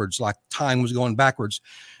backwards, like time was going backwards.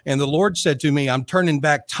 And the Lord said to me, I'm turning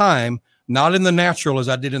back time, not in the natural as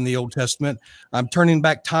I did in the Old Testament. I'm turning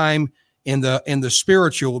back time in the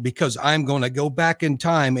spiritual, because I'm going to go back in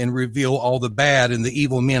time and reveal all the bad and the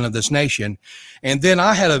evil men of this nation. And then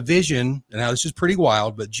I had a vision. Now this is pretty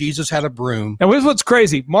wild, but Jesus had a broom. Now here's what's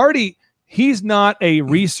crazy. Marty, he's not a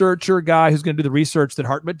researcher guy who's going to do the research that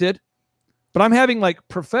Hartmut did, but I'm having like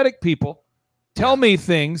prophetic people tell me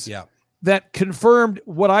things that confirmed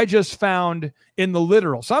what I just found in the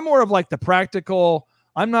literal. So I'm more of like the practical.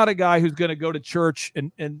 I'm not a guy who's going to go to church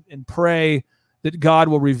and pray that God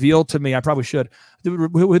will reveal to me. I probably should.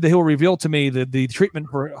 He'll reveal to me the treatment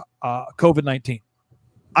for COVID-19.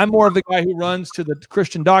 I'm more of the guy who runs to the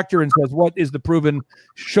Christian doctor and says, what is the proven?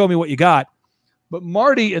 Show me what you got. But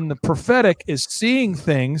Marty in the prophetic is seeing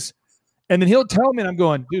things, and then he'll tell me, and I'm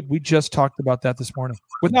going, dude, we just talked about that this morning.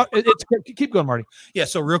 Keep going, Marty. Yeah,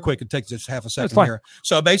 so real quick, it takes just half a second here.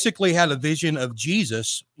 So I basically had a vision of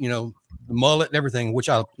Jesus, the mullet and everything, which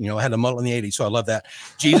I had a mullet in the 80s, so I love that.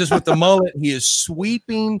 Jesus with the mullet, he is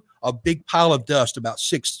sweeping a big pile of dust, about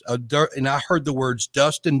six dirt, and I heard the words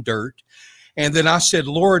dust and dirt. And then I said,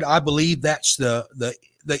 Lord, I believe that's the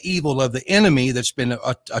evil of the enemy that's been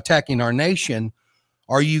attacking our nation.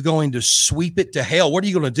 Are you going to sweep it to hell? What are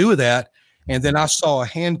you going to do with that? And then I saw a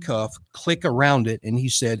handcuff click around it, and he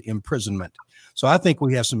said imprisonment. So I think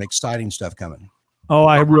we have some exciting stuff coming. Oh,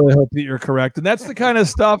 I really hope that you're correct. And that's the kind of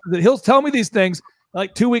stuff that he'll tell me these things.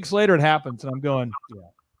 Like 2 weeks later, it happens, and I'm going,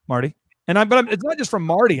 Marty. But it's not just from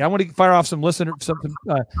Marty. I want to fire off some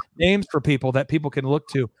names for people that people can look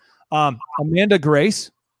to. Amanda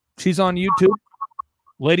Grace, she's on YouTube.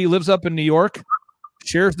 Lady lives up in New York.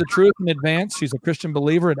 Shares the truth in advance. She's a Christian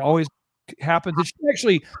believer. It always happens. And she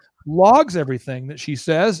actually logs everything that she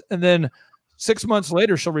says. And then 6 months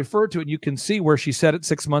later, she'll refer to it. And you can see where she said it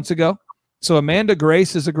 6 months ago. So Amanda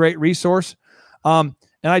Grace is a great resource. And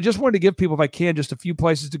I just wanted to give people, if I can, just a few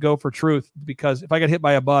places to go for truth, because if I get hit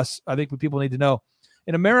by a bus, I think what people need to know.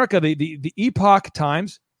 In America, the Epoch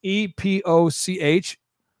Times, EPOCH,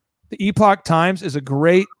 the Epoch Times is a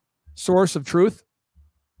great source of truth.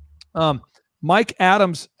 Mike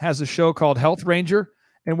Adams has a show called Health Ranger.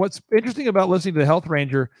 And what's interesting about listening to the Health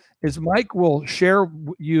Ranger is Mike will share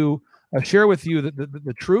with you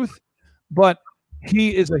the truth, but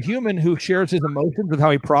he is a human who shares his emotions with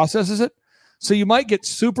how he processes it. So you might get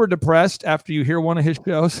super depressed after you hear one of his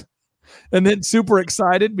shows, and then super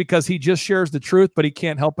excited because he just shares the truth, but he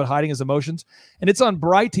can't help but hiding his emotions. And it's on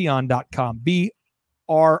Brighteon.com,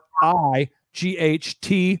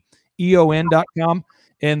 BRIGHTEON.com.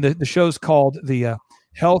 And the show's called the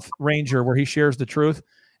Health Ranger, where he shares the truth.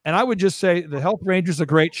 And I would just say the Health Ranger is a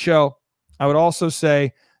great show. I would also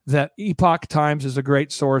say that Epoch Times is a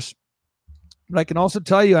great source. But I can also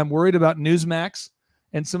tell you I'm worried about Newsmax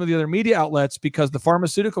and some of the other media outlets, because the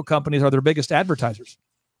pharmaceutical companies are their biggest advertisers.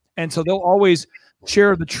 And so they'll always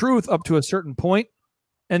share the truth up to a certain point,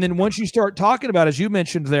 And then once you start talking about, as you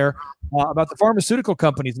mentioned there, about the pharmaceutical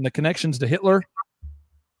companies and the connections to Hitler,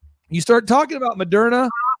 you start talking about Moderna,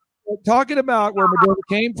 talking about where Moderna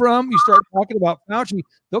came from, you start talking about Fauci,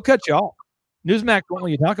 they'll cut you off. Newsmax won't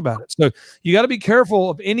let you talk about it. So you got to be careful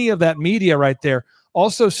of any of that media right there.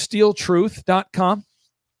 Also, steeltruth.com.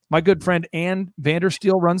 My good friend Ann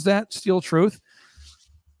Vandersteel runs that, Steel Truth.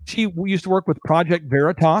 She used to work with Project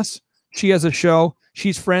Veritas. She has a show.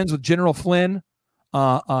 She's friends with General Flynn,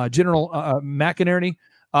 General McInerney.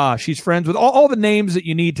 She's friends with all the names that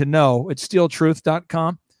you need to know. It's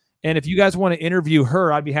steeltruth.com. And if you guys want to interview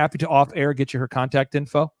her, I'd be happy to off air get you her contact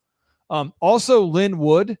info. Also, Lynn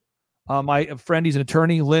Wood, my friend, he's an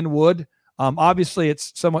attorney, Lynn Wood. Obviously,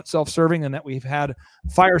 it's somewhat self-serving in that we've had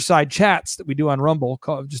fireside chats that we do on Rumble,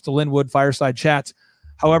 called just the Lynn Wood fireside chats.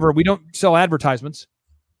 However, we don't sell advertisements.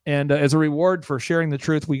 And as a reward for sharing the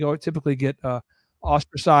truth, we typically get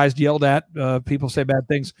ostracized, yelled at. People say bad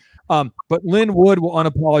things. But Lynn Wood will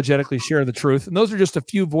unapologetically share the truth. And those are just a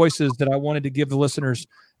few voices that I wanted to give the listeners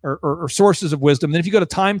or sources of wisdom. And then if you go to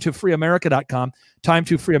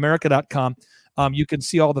time2freeamerica.com, you can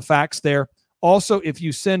see all the facts there. Also, if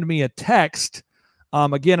you send me a text,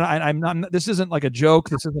 again, I'm not, this isn't like a joke.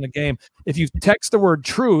 This isn't a game. If you text the word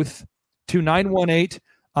truth to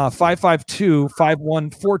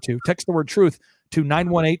 918-552-5142, text the word truth to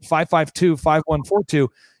 918-552-5142,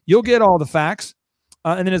 you'll get all the facts.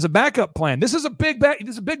 And then as a backup plan, this is a big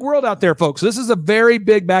world out there, folks. This is a very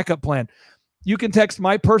big backup plan. You can text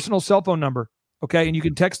my personal cell phone number, okay? And you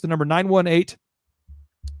can text the number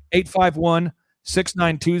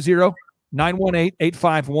 918-851-6920,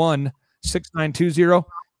 918-851-6920.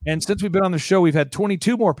 And since we've been on the show, we've had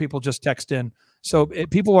 22 more people just text in. So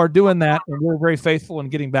people are doing that, and we're very faithful in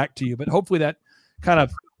getting back to you. But hopefully that kind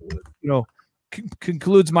of,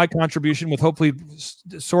 concludes my contribution with hopefully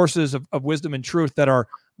sources of wisdom and truth that are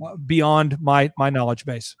beyond my knowledge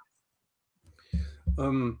base.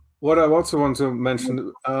 What I also want to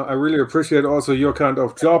mention, I really appreciate also your kind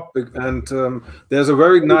of job, and there's a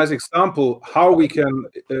very nice example how we can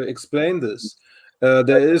explain this.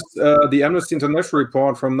 There is the Amnesty International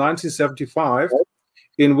report from 1975,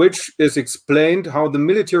 in which is explained how the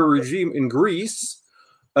military regime in Greece,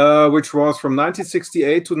 which was from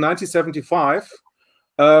 1968 to 1975,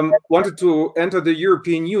 wanted to enter the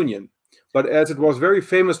European Union. But as it was very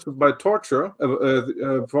famous by torture,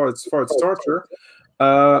 for its torture,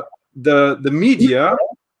 the media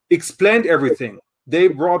explained everything. They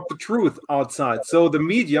brought the truth outside. So the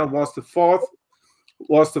media was the fourth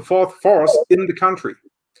force in the country,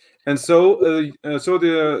 and so the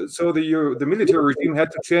military regime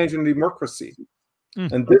had to change in democracy,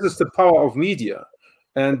 and this is the power of media.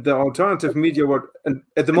 And the alternative media and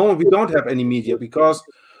at the moment we don't have any media because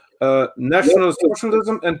National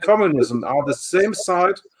Socialism and communism are the same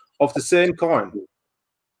side of the same coin.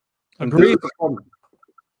 Agreed.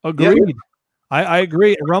 Agreed. Yeah. I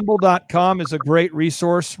agree. Rumble.com is a great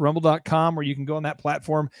resource. Rumble.com, where you can go on that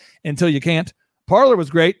platform until you can't. Parler was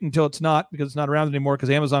great until it's not, because it's not around anymore because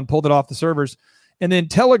Amazon pulled it off the servers. And then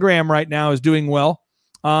Telegram right now is doing well.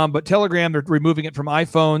 But Telegram, they're removing it from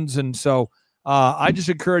iPhones. And so I just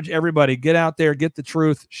encourage everybody, get out there, get the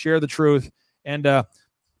truth, share the truth. And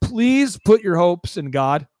please put your hopes in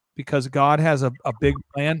God, because God has a big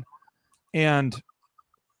plan. And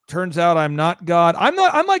turns out I'm not God.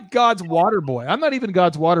 I'm like God's water boy. I'm not even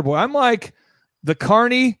God's water boy. I'm like the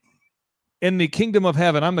carny in the kingdom of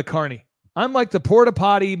heaven. I'm the carny. I'm like the porta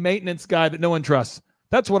potty maintenance guy that no one trusts.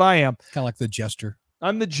 That's what I am. Kind of like the jester.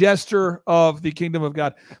 I'm the jester of the kingdom of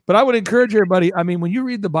God. But I would encourage everybody, I mean, when you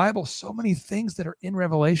read the Bible, so many things that are in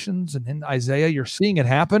Revelations and in Isaiah, you're seeing it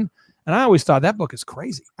happen. And I always thought that book is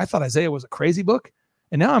crazy. I thought Isaiah was a crazy book.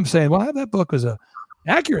 And now I'm saying, well, that book was an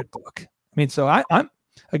accurate book. I mean, so I'm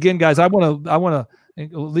again, guys, I want to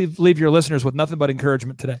leave your listeners with nothing but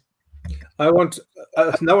encouragement today. Now I want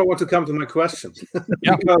to come to my question.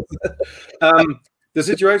 Yeah. Because the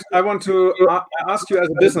situation, I want to ask you as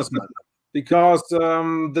a businessman, because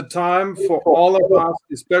the time for all of us,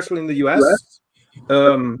 especially in the US,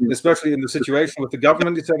 especially in the situation with the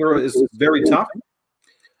government, etc., is very tough.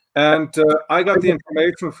 And I got the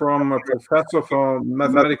information from a professor for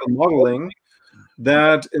mathematical modeling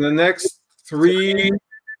that in the next 3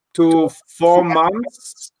 to 4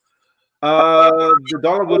 months, the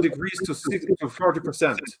dollar will decrease to 60 to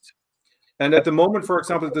 40%. And at the moment, for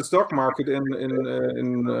example, the stock market in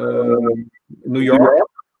New York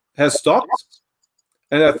has stopped,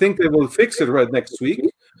 and I think they will fix it right next week.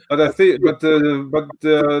 But I think,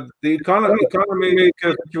 the economic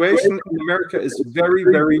situation in America is very,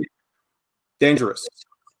 very dangerous.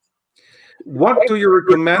 what do you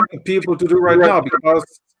recommend people to do right now? Because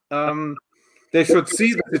they should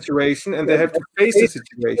see the situation and they have to face the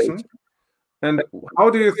situation. And how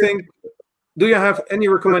do you think? Do you have any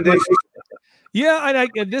recommendations? Yeah,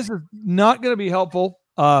 and this is not going to be helpful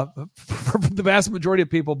for the vast majority of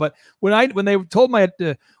people. But when they told me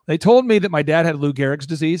that my dad had Lou Gehrig's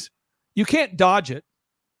disease, you can't dodge it.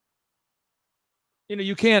 You know,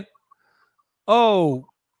 you can't. Oh,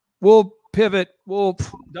 we'll pivot. We'll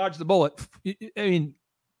dodge the bullet. I mean,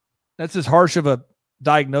 that's as harsh of a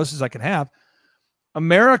diagnosis I can have.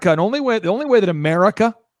 America, the only way that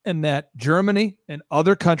America and that Germany and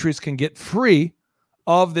other countries can get free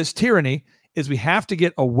of this tyranny is we have to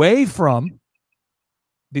get away from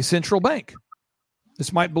the central bank.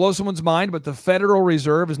 This might blow someone's mind, but the Federal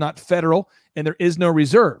Reserve is not federal, and there is no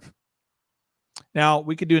reserve. Now,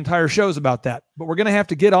 we could do entire shows about that, but we're going to have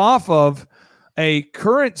to get off of a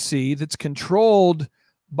currency that's controlled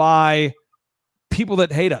by people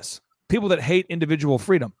that hate us, people that hate individual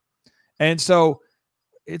freedom. And so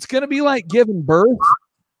it's going to be like giving birth,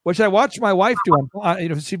 which I watched my wife do.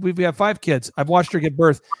 We have 5 kids. I've watched her give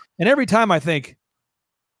birth. And every time I think,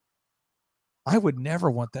 I would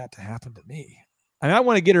never want that to happen to me. I mean, I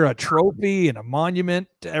want to get her a trophy and a monument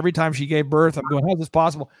to every time she gave birth. I'm going, how is this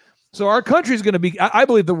possible? So our country is going to be, I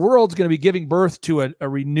believe the world's going to be giving birth to a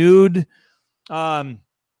renewed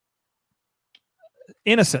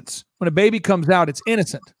innocence. When a baby comes out, it's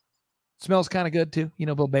innocent. Smells kind of good too. You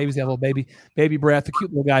know, little babies, they have little baby breath, the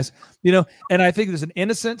cute little guys, you know, and I think there's an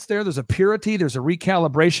innocence there. There's a purity. There's a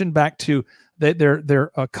recalibration back to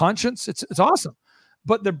their conscience. It's awesome.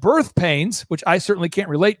 But the birth pains, which I certainly can't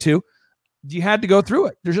relate to, you had to go through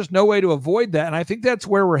it. There's just no way to avoid that. And I think that's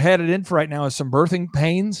where we're headed in for right now is some birthing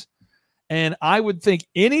pains. And I would think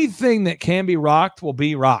anything that can be rocked will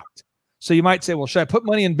be rocked. So you might say, well, should I put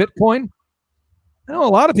money in Bitcoin? I know a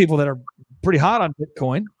lot of people that are pretty hot on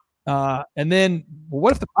Bitcoin. And then, well,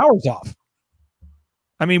 what if the power's off?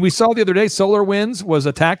 I mean, we saw the other day SolarWinds was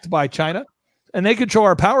attacked by China, and they control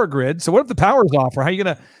our power grid. So what if the power's off? Or how are you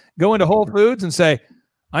going to go into Whole Foods and say,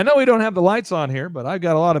 I know we don't have the lights on here, but I've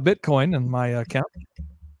got a lot of Bitcoin in my account.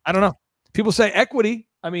 I don't know. People say equity.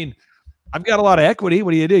 I mean, I've got a lot of equity.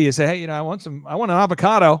 What do? You say, hey, you know, I want an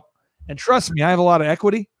avocado. And trust me, I have a lot of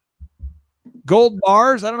equity. Gold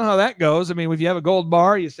bars. I don't know how that goes. I mean, if you have a gold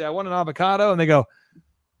bar, you say, I want an avocado. And they go,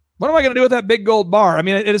 what am I going to do with that big gold bar? I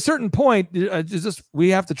mean, at a certain point, it's just, we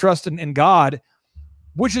have to trust in God,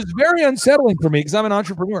 which is very unsettling for me because I'm an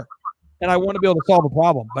entrepreneur and I want to be able to solve a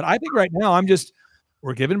problem. But I think right now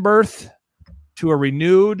we're giving birth to a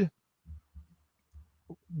renewed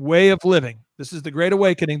way of living. This is the Great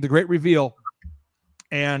Awakening, the Great Reveal.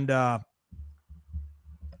 And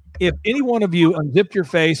if any one of you unzipped your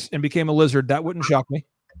face and became a lizard, that wouldn't shock me.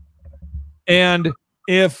 And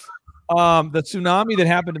if the tsunami that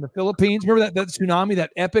happened in the Philippines, remember that tsunami,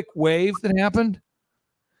 that epic wave that happened?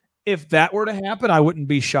 If that were to happen, I wouldn't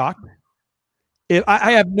be shocked.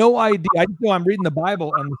 I have no idea. I just know I'm reading the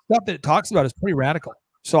Bible, and the stuff that it talks about is pretty radical.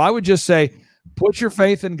 So I would just say, put your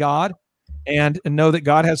faith in God and know that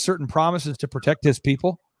God has certain promises to protect his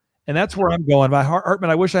people. And that's where I'm going. Hartman,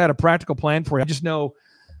 I wish I had a practical plan for you. I just know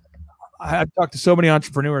I've talked to so many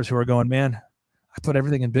entrepreneurs who are going, man, I put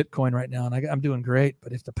everything in Bitcoin right now, and I'm doing great.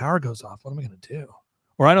 But if the power goes off, what am I going to do?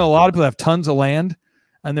 Or I know a lot of people have tons of land,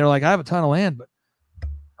 and they're like, I have a ton of land, but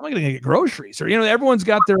how am I going to get groceries? Or, you know, everyone's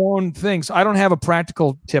got their own thing. So I don't have a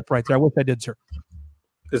practical tip right there. I wish I did, sir.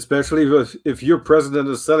 Especially if your president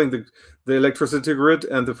is selling the electricity grid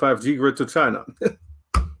and the 5G grid to China.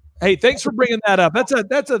 Hey, thanks for bringing that up. That's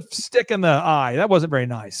a stick in the eye. That wasn't very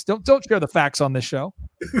nice. Don't share the facts on this show.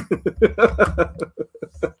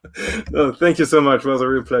 No, thank you so much. It was a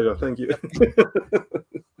real pleasure. Thank you.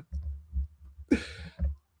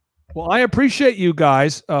 Well, I appreciate you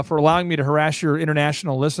guys for allowing me to harass your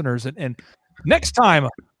international listeners. And next time,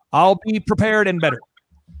 I'll be prepared and better.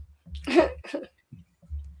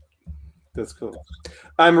 That's cool.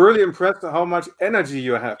 I'm really impressed at how much energy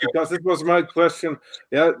you have, because this was my question.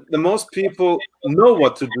 Yeah, the most people know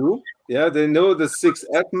what to do. Yeah, they know the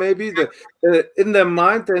 6F maybe. In their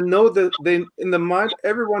mind, they know that in the mind,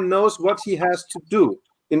 everyone knows what he has to do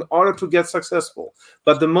in order to get successful.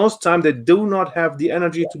 But the most time, they do not have the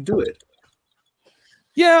energy to do it.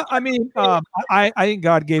 Yeah, I mean, I think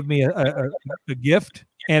God gave me a gift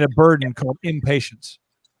and a burden called impatience.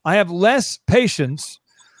 I have less patience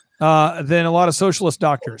than a lot of socialist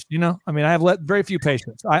doctors. You know, I mean, I have very few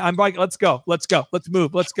patients. I'm like, let's go, let's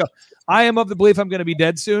move, let's go. I am of the belief I'm going to be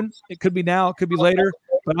dead soon. It could be now, it could be later,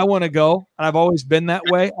 but I want to go. I've always been that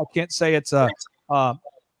way. I can't say it's a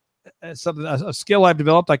skill I've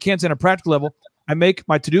developed. I can't say on a practical level. I make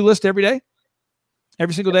my to-do list every day.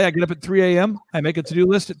 Every single day I get up at 3 a.m. I make a to-do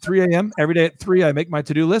list at 3 a.m. Every day at 3, I make my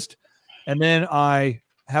to-do list. And then I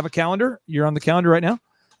have a calendar. You're on the calendar right now.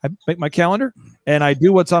 I make my calendar and I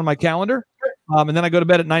do what's on my calendar. And then I go to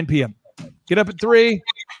bed at 9 p.m. Get up at 3,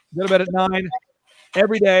 go to bed at 9.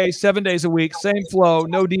 Every day, 7 days a week, same flow,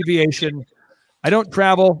 no deviation. I don't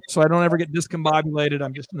travel, so I don't ever get discombobulated.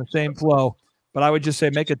 I'm just in the same flow. But I would just say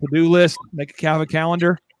make a to-do list, have a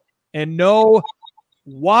calendar, and know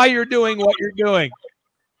why you're doing what you're doing.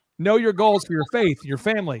 Know your goals for your faith, your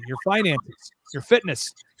family, your finances, your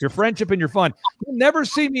fitness, your friendship, and your fun. You'll never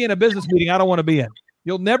see me in a business meeting I don't want to be in.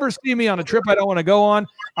 You'll never see me on a trip I don't want to go on.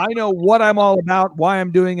 I know what I'm all about, why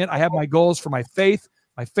I'm doing it. I have my goals for my faith,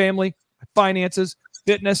 my family, my finances,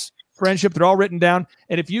 fitness, friendship. They're all written down.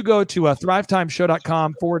 And if you go to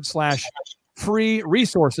thrivetimeshow.com/free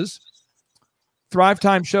resources,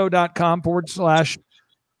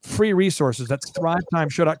 thrivetimeshow.com/free resources. That's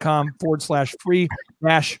thrivetimeshow.com/free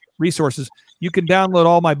resources. You can download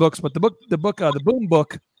all my books, but the Boom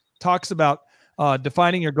Book talks about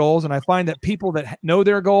defining your goals. And I find that people that know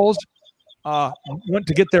their goals want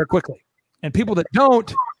to get there quickly. And people that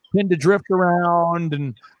don't tend to drift around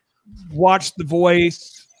and watch The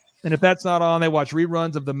Voice. And if that's not on, they watch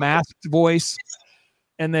reruns of The Masked Voice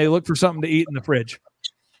and they look for something to eat in the fridge.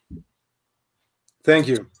 Thank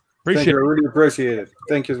you. Thank you. I really appreciate it.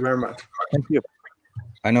 Thank you very much. Thank you.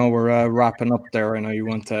 I know we're wrapping up there. I know you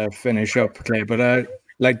want to finish up, Clay, but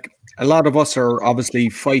like a lot of us are obviously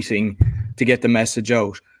fighting to get the message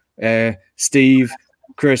out. Steve,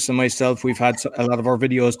 Chris, and myself, we've had a lot of our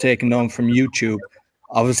videos taken down from YouTube.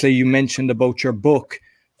 Obviously, you mentioned about your book.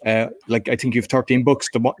 Like I think you've 13 books.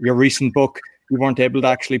 Your recent book, you weren't able to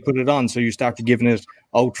actually put it on, so you started giving it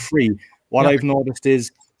out free. What I've noticed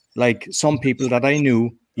is, like some people that I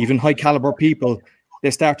knew, even high caliber people, they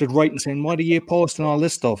started writing saying, "What are you posting all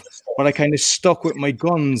this stuff?" But I kind of stuck with my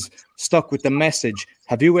guns, stuck with the message.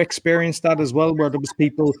 Have you experienced that as well, where there was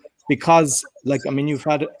people, because like, I mean, you've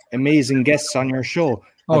had amazing guests on your show.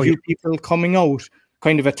 Have you people coming out,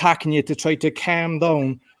 kind of attacking you to try to calm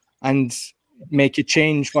down and make you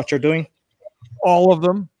change what you're doing? All of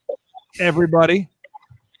them, everybody.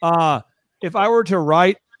 If I were to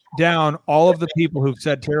write down all of the people who've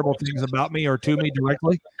said terrible things about me or to me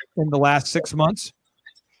directly in the last 6 months,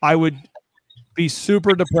 I would be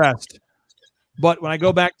super depressed. But when I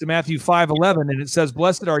go back to Matthew 5:11 and it says,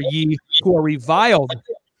 "Blessed are ye who are reviled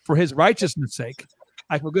for his righteousness' sake,"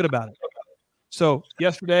 I feel good about it. So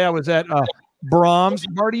yesterday I was at Brahms.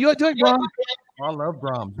 Marty, you like Brahms? I love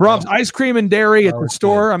Brahms. Brahms ice cream and dairy at the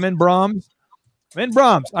store. I'm in Brahms. I'm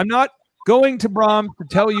not going to Brahms to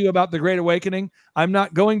tell you about the Great Awakening. I'm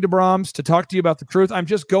not going to Brahms to talk to you about the truth. I'm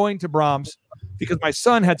just going to Brahms because my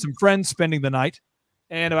son had some friends spending the night,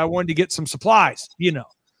 and I wanted to get some supplies. You know,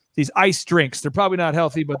 these ice drinks. They're probably not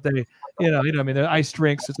healthy, but they, I mean, they're ice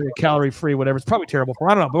drinks. It's like calorie free, whatever. It's probably terrible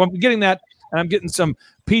for. I don't know, but I'm getting that, and I'm getting some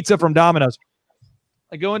pizza from Domino's.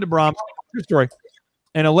 I go into Brahms. True story.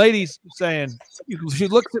 And a lady's saying, she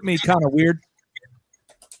looks at me kind of weird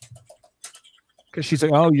because she's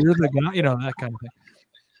like, "Oh, you're the guy," that kind of thing.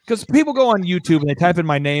 Because people go on YouTube and they type in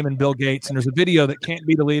my name and Bill Gates, and there's a video that can't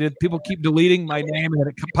be deleted. People keep deleting my name, and then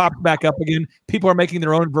it pops back up again. People are making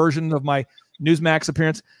their own version of my Newsmax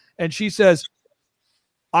appearance. And she says,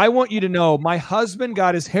 "I want you to know my husband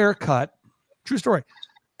got his hair cut," true story,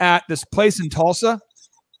 "at this place in Tulsa.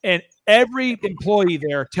 And every employee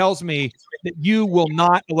there tells me that you will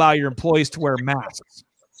not allow your employees to wear masks.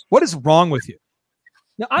 What is wrong with you?"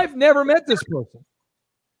 Now, I've never met this person.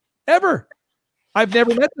 Ever. I've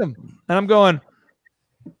never met them. And I'm going,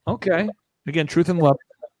 okay. Again, truth and love.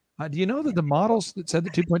 Do you know that the models that said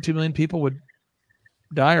that 2.2 million people would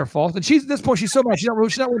die are false? And at this point, she's so mad. She's not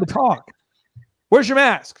willing to talk. Where's your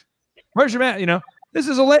mask? Where's your mask? This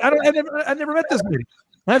is I've never met this lady.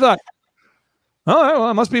 And I thought, oh, well,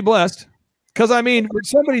 I must be blessed. Because, I mean,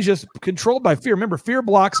 somebody's just controlled by fear. Remember, fear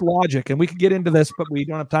blocks logic, and we could get into this, but we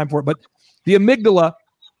don't have time for it. But the amygdala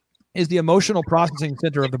is the emotional processing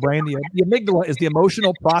center of the brain. The amygdala is the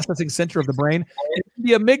emotional processing center of the brain. If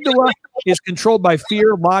the amygdala is controlled by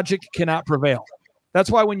fear, logic cannot prevail. That's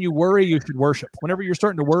why when you worry, you should worship. Whenever you're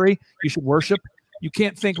starting to worry, you should worship. You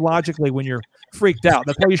can't think logically when you're freaked out.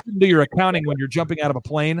 That's why you shouldn't do your accounting when you're jumping out of a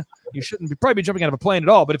plane. You shouldn't probably be jumping out of a plane at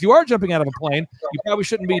all. But if you are jumping out of a plane, you probably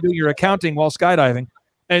shouldn't be doing your accounting while skydiving.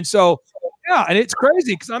 And so, yeah, and it's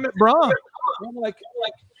crazy because I'm at Brahms. I'm like,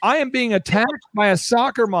 I am being attacked by a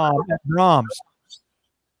soccer mom at Brahms.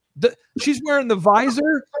 She's wearing the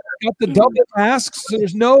visor, got the double masks, so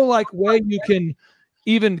there's no way you can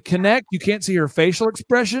even connect. You can't see her facial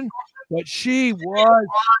expression, but she was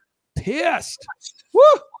pissed. Woo!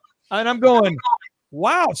 And I'm going,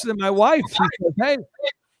 Wow. So then my wife, she says, hey,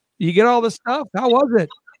 you get all this stuff? How was it?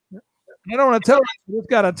 I don't want to tell you. I just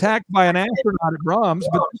got attacked by an astronaut at Brahms,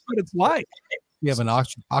 but that's what it's like. You have an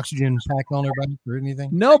oxygen pack on her back or anything?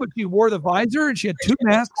 No, but she wore the visor and she had 2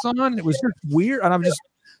 masks on. It was just weird. And I'm just,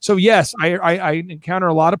 so yes, I encounter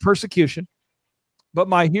a lot of persecution, but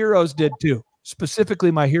my heroes did too.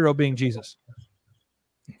 Specifically, my hero being Jesus.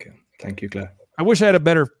 Okay. Thank you, Claire. I wish I had a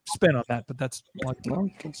better spin on that, but that's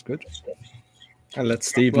good. And let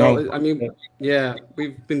Steve Well, know. I mean, yeah,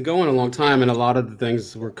 we've been going a long time, and a lot of the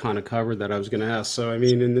things were kind of covered that I was going to ask. So, I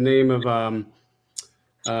mean, in the name of,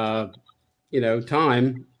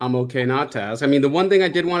 time, I'm okay not to ask. I mean, the one thing I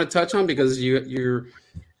did want to touch on, because you're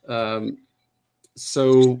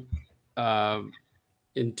so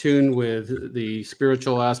in tune with the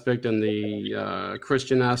spiritual aspect and the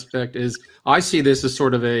Christian aspect, is I see this as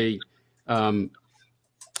sort of a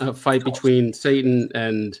fight between Satan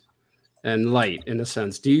and light, in a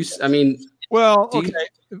sense. Do you? I mean, well, okay.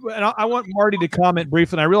 And I want Marty to comment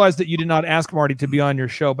briefly. And I realize that you did not ask Marty to be on your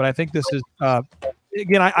show, but I think this is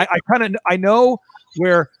again. I know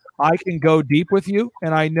where I can go deep with you,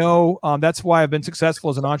 and I know that's why I've been successful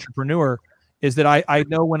as an entrepreneur. Is that I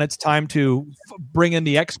know when it's time to bring in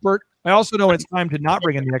the expert. I also know when it's time to not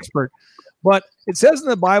bring in the expert. But it says in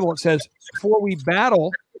the Bible, it says, "For we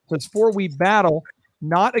battle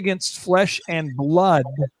not against flesh and blood."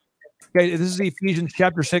 Okay, this is Ephesians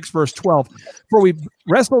chapter 6, verse 12. For we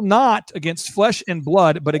wrestle not against flesh and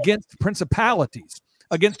blood, but against principalities,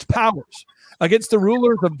 against powers, against the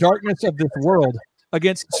rulers of darkness of this world,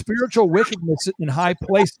 against spiritual wickedness in high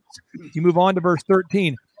places. You move on to verse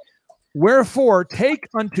 13. Wherefore, take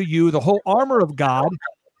unto you the whole armor of God,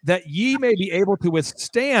 that ye may be able to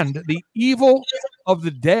withstand the evil of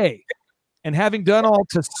the day, and having done all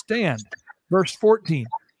to stand. Verse 14.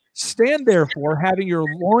 Stand therefore, having your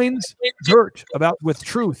loins girt about with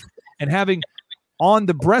truth, and having on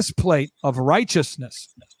the breastplate of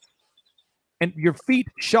righteousness, and your feet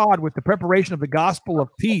shod with the preparation of the gospel of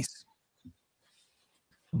peace.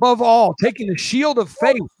 Above all, taking the shield of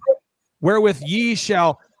faith, wherewith ye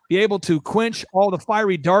shall be able to quench all the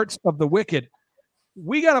fiery darts of the wicked.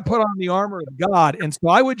 We got to put on the armor of God. And so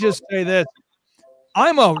I would just say this.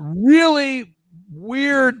 I'm a really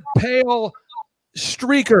weird, pale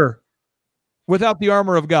streaker without the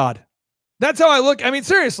armor of God. That's how I look. I mean,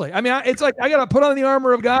 seriously. I mean, it's like I got to put on the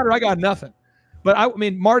armor of God or I got nothing. But I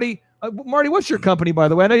mean, Marty, what's your company, by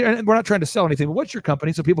the way? I know we're not trying to sell anything, but what's your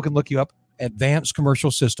company so people can look you up? Advanced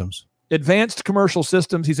Commercial Systems. Advanced Commercial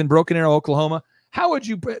Systems. He's in Broken Arrow, Oklahoma. How would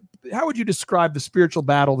you describe the spiritual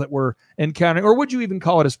battle that we're encountering, or would you even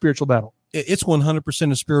call it a spiritual battle? It's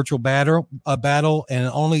 100% a spiritual battle, and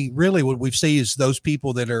only really what we see is those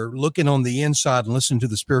people that are looking on the inside and listening to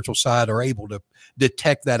the spiritual side are able to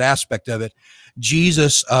detect that aspect of it.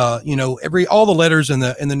 Jesus, all the letters in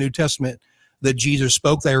the New Testament that Jesus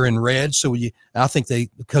spoke, they are in red. So I think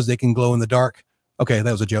because they can glow in the dark. Okay,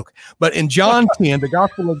 that was a joke. But in John 10, the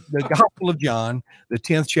Gospel of John, the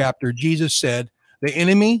 10th chapter, Jesus said, the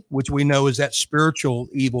enemy, which we know is that spiritual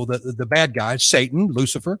evil, the bad guy, Satan,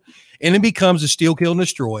 Lucifer, enemy comes to steal, kill, and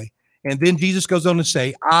destroy. And then Jesus goes on to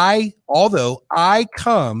say, although I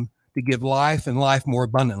come to give life and life more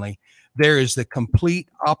abundantly, there is the complete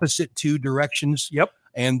opposite two directions. Yep.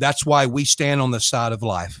 And that's why we stand on the side of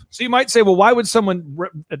life. So you might say, well, why would someone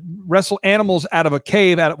wrestle animals out of a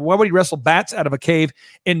cave? Why would he wrestle bats out of a cave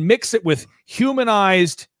and mix it with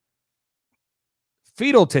humanized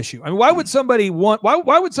fetal tissue? I mean, why would somebody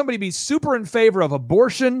be super in favor of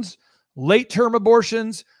abortions, late-term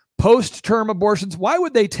abortions, post-term abortions? Why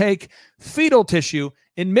would they take fetal tissue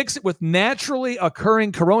and mix it with naturally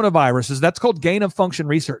occurring coronaviruses? That's called gain-of-function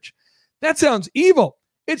research. That sounds evil.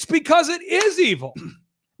 It's because it is evil.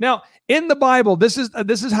 Now, in the Bible, this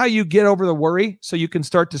is how you get over the worry, so you can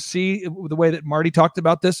start to see the way that Marty talked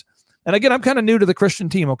about this. And again, I'm kind of new to the Christian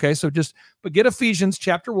team, okay? So but get Ephesians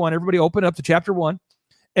chapter 1. Everybody open up to chapter 1.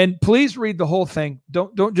 And please read the whole thing.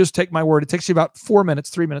 Don't just take my word. It takes you about 4 minutes,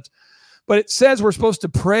 3 minutes. But it says we're supposed to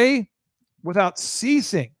pray without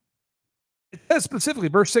ceasing. It says specifically,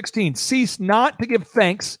 verse 16, cease not to give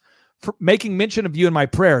thanks for making mention of you in my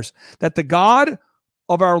prayers, that the God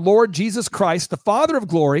of our Lord Jesus Christ, the Father of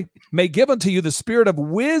glory, may give unto you the spirit of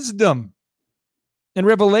wisdom and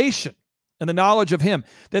revelation and the knowledge of him,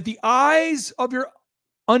 that the eyes of your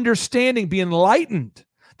understanding be enlightened,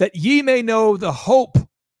 that ye may know the hope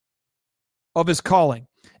of his calling,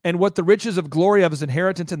 and what the riches of glory of his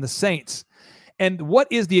inheritance in the saints, and what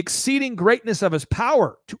is the exceeding greatness of his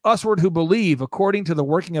power to usward who believe, according to the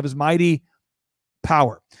working of his mighty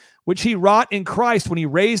power. which he wrought in Christ when he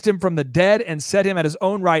raised him from the dead and set him at his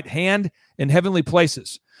own right hand in heavenly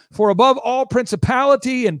places. For above all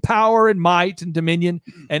principality and power and might and dominion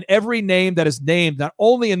and every name that is named, not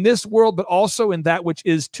only in this world, but also in that which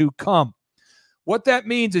is to come. What that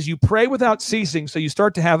means is you pray without ceasing, so you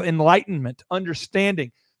start to have enlightenment,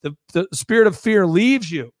 understanding. The spirit of fear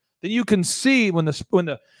leaves you. Then you can see when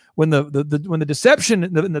the deception,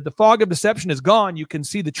 the fog of deception is gone, you can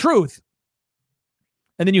see the truth.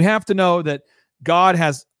 And then you have to know that God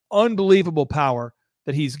has unbelievable power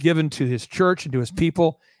that he's given to his church and to his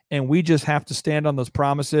people. And we just have to stand on those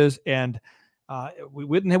promises. And we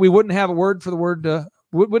wouldn't have a word for the word.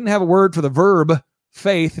 We wouldn't have a word for the verb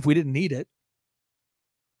faith if we didn't need it.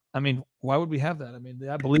 I mean, why would we have that? I mean,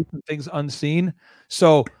 I believe in things unseen.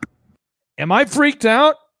 So, am I freaked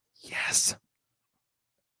out? Yes.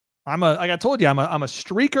 Like I told you, I'm a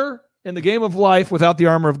streaker in the game of life without the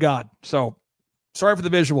armor of God. So, sorry for the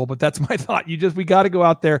visual, but that's my thought. We got to go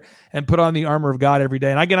out there and put on the armor of God every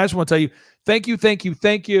day. And again, I just want to tell you, thank you, and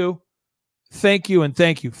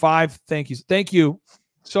thank you. 5 thank yous. Thank you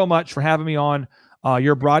so much for having me on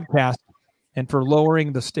your broadcast and for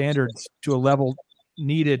lowering the standards to a level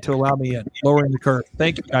needed to allow me in, lowering the curve.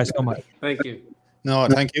 Thank you guys so much. Thank you. No,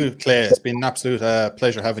 thank you, Clay. It's been an absolute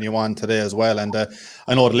pleasure having you on today as well. And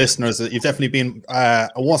I know the listeners, you've definitely been, I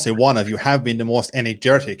won't say one of you, have been the most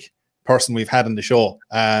energetic person we've had on the show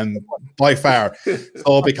by far.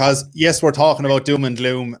 So because yes, we're talking about doom and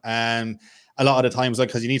gloom a lot of the times,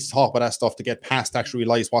 because you need to talk about that stuff to get past actually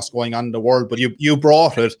realize what's going on in the world. But you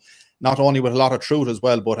brought it not only with a lot of truth as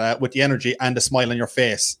well, but with the energy and the smile on your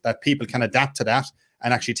face that people can adapt to that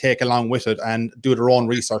and actually take along with it and do their own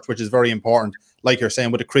research, which is very important. Like you're saying,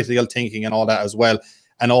 with the critical thinking and all that as well,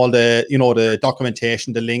 and all the the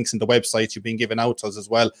documentation, the links, and the websites you've been giving out to us as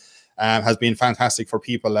well. Has been fantastic for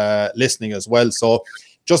people listening as well. So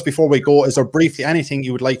just before we go, is there briefly anything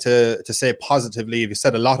you would like to say positively? You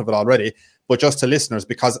said a lot of it already, but just to listeners,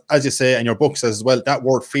 because as you say in your book says as well, that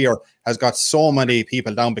word fear has got so many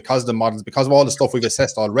people down because of the models, because of all the stuff we've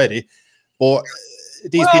assessed already. But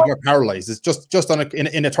these people are paralyzed. It's just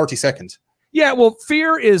in a 30 seconds. Yeah, well,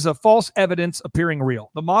 fear is a false evidence appearing real.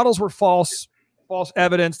 The models were false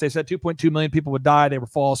evidence. They said 2.2 million people would die. They were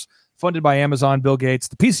false. Funded by Amazon, Bill Gates.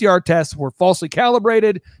 The PCR tests were falsely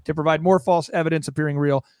calibrated to provide more false evidence appearing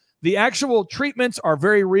real. The actual treatments are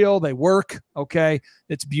very real. They work, okay?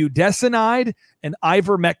 It's budesonide and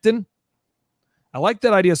ivermectin. I like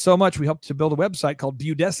that idea so much. We helped to build a website called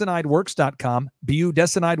budesonideworks.com,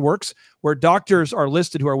 Budesonide where doctors are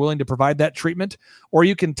listed who are willing to provide that treatment. Or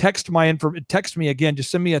you can text me again.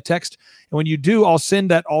 Just send me a text. And when you do, I'll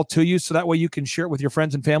send that all to you. So that way you can share it with your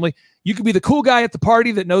friends and family. You can be the cool guy at the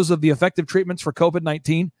party that knows of the effective treatments for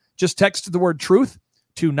COVID-19. Just text the word truth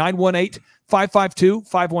to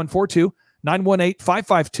 918-552-5142,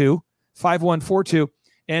 918-552-5142.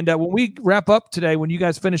 And when we wrap up today, when you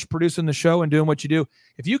guys finish producing the show and doing what you do,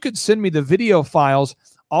 if you could send me the video files,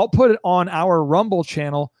 I'll put it on our Rumble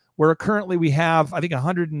channel where currently we have, I think,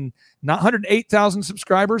 108,000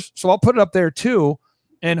 subscribers. So I'll put it up there too,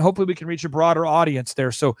 and hopefully we can reach a broader audience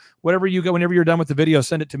there. So whenever you're done with the video,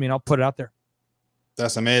 send it to me and I'll put it out there.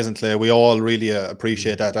 That's amazing, Clay. We all really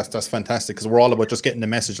appreciate that. That's fantastic, because we're all about just getting the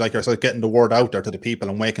message, like yourself, getting the word out there to the people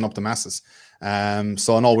and waking up the masses.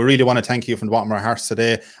 So no, we really want to thank you from the bottom of our hearts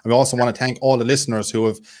today. And we also want to thank all the listeners who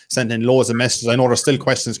have sent in loads of messages. I know there's still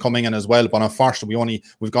questions coming in as well, but unfortunately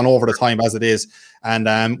we've gone over the time as it is.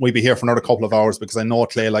 And we'll be here for another couple of hours, because I know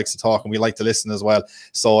Clay likes to talk and we like to listen as well.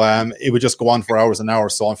 So it would just go on for hours and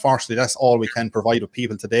hours. So unfortunately, that's all we can provide with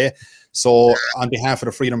people today. So on behalf of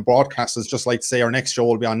the Freedom Broadcasters, just like to say our next show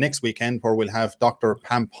will be on next weekend, where we'll have Dr.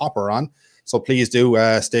 Pam Popper on. So please do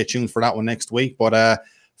stay tuned for that one next week. But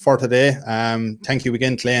for today, thank you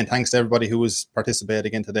again, Clay, and thanks to everybody who was participating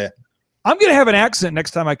again today. I'm going to have an accent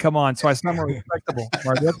next time I come on, so I sound more respectable.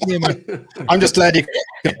 I'm just glad you.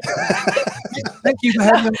 Thank you for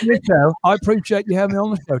having me on the show. I appreciate you having me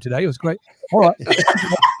on the show today. It was great. All right. It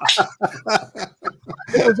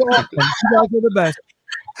was awesome. You guys are the best.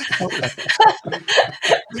 Okay.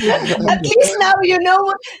 At least now you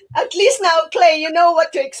know. At least now, Clay, you know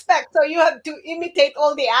what to expect. So you have to imitate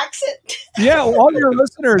all the accent. Yeah, well, all your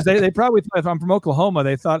listeners, they probably thought, if I'm from Oklahoma,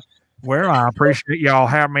 they thought, well, I appreciate y'all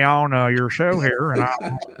having me on your show here, and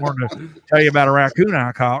I wanted to tell you about a raccoon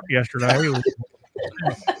I caught yesterday. You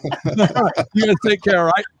guys take care,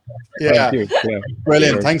 all right? Yeah.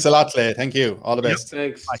 Brilliant. Sure. Thanks a lot, Clay. Thank you. All the best.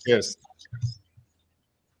 Yep. Thanks. Cheers.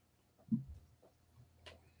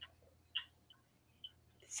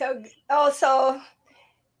 So also,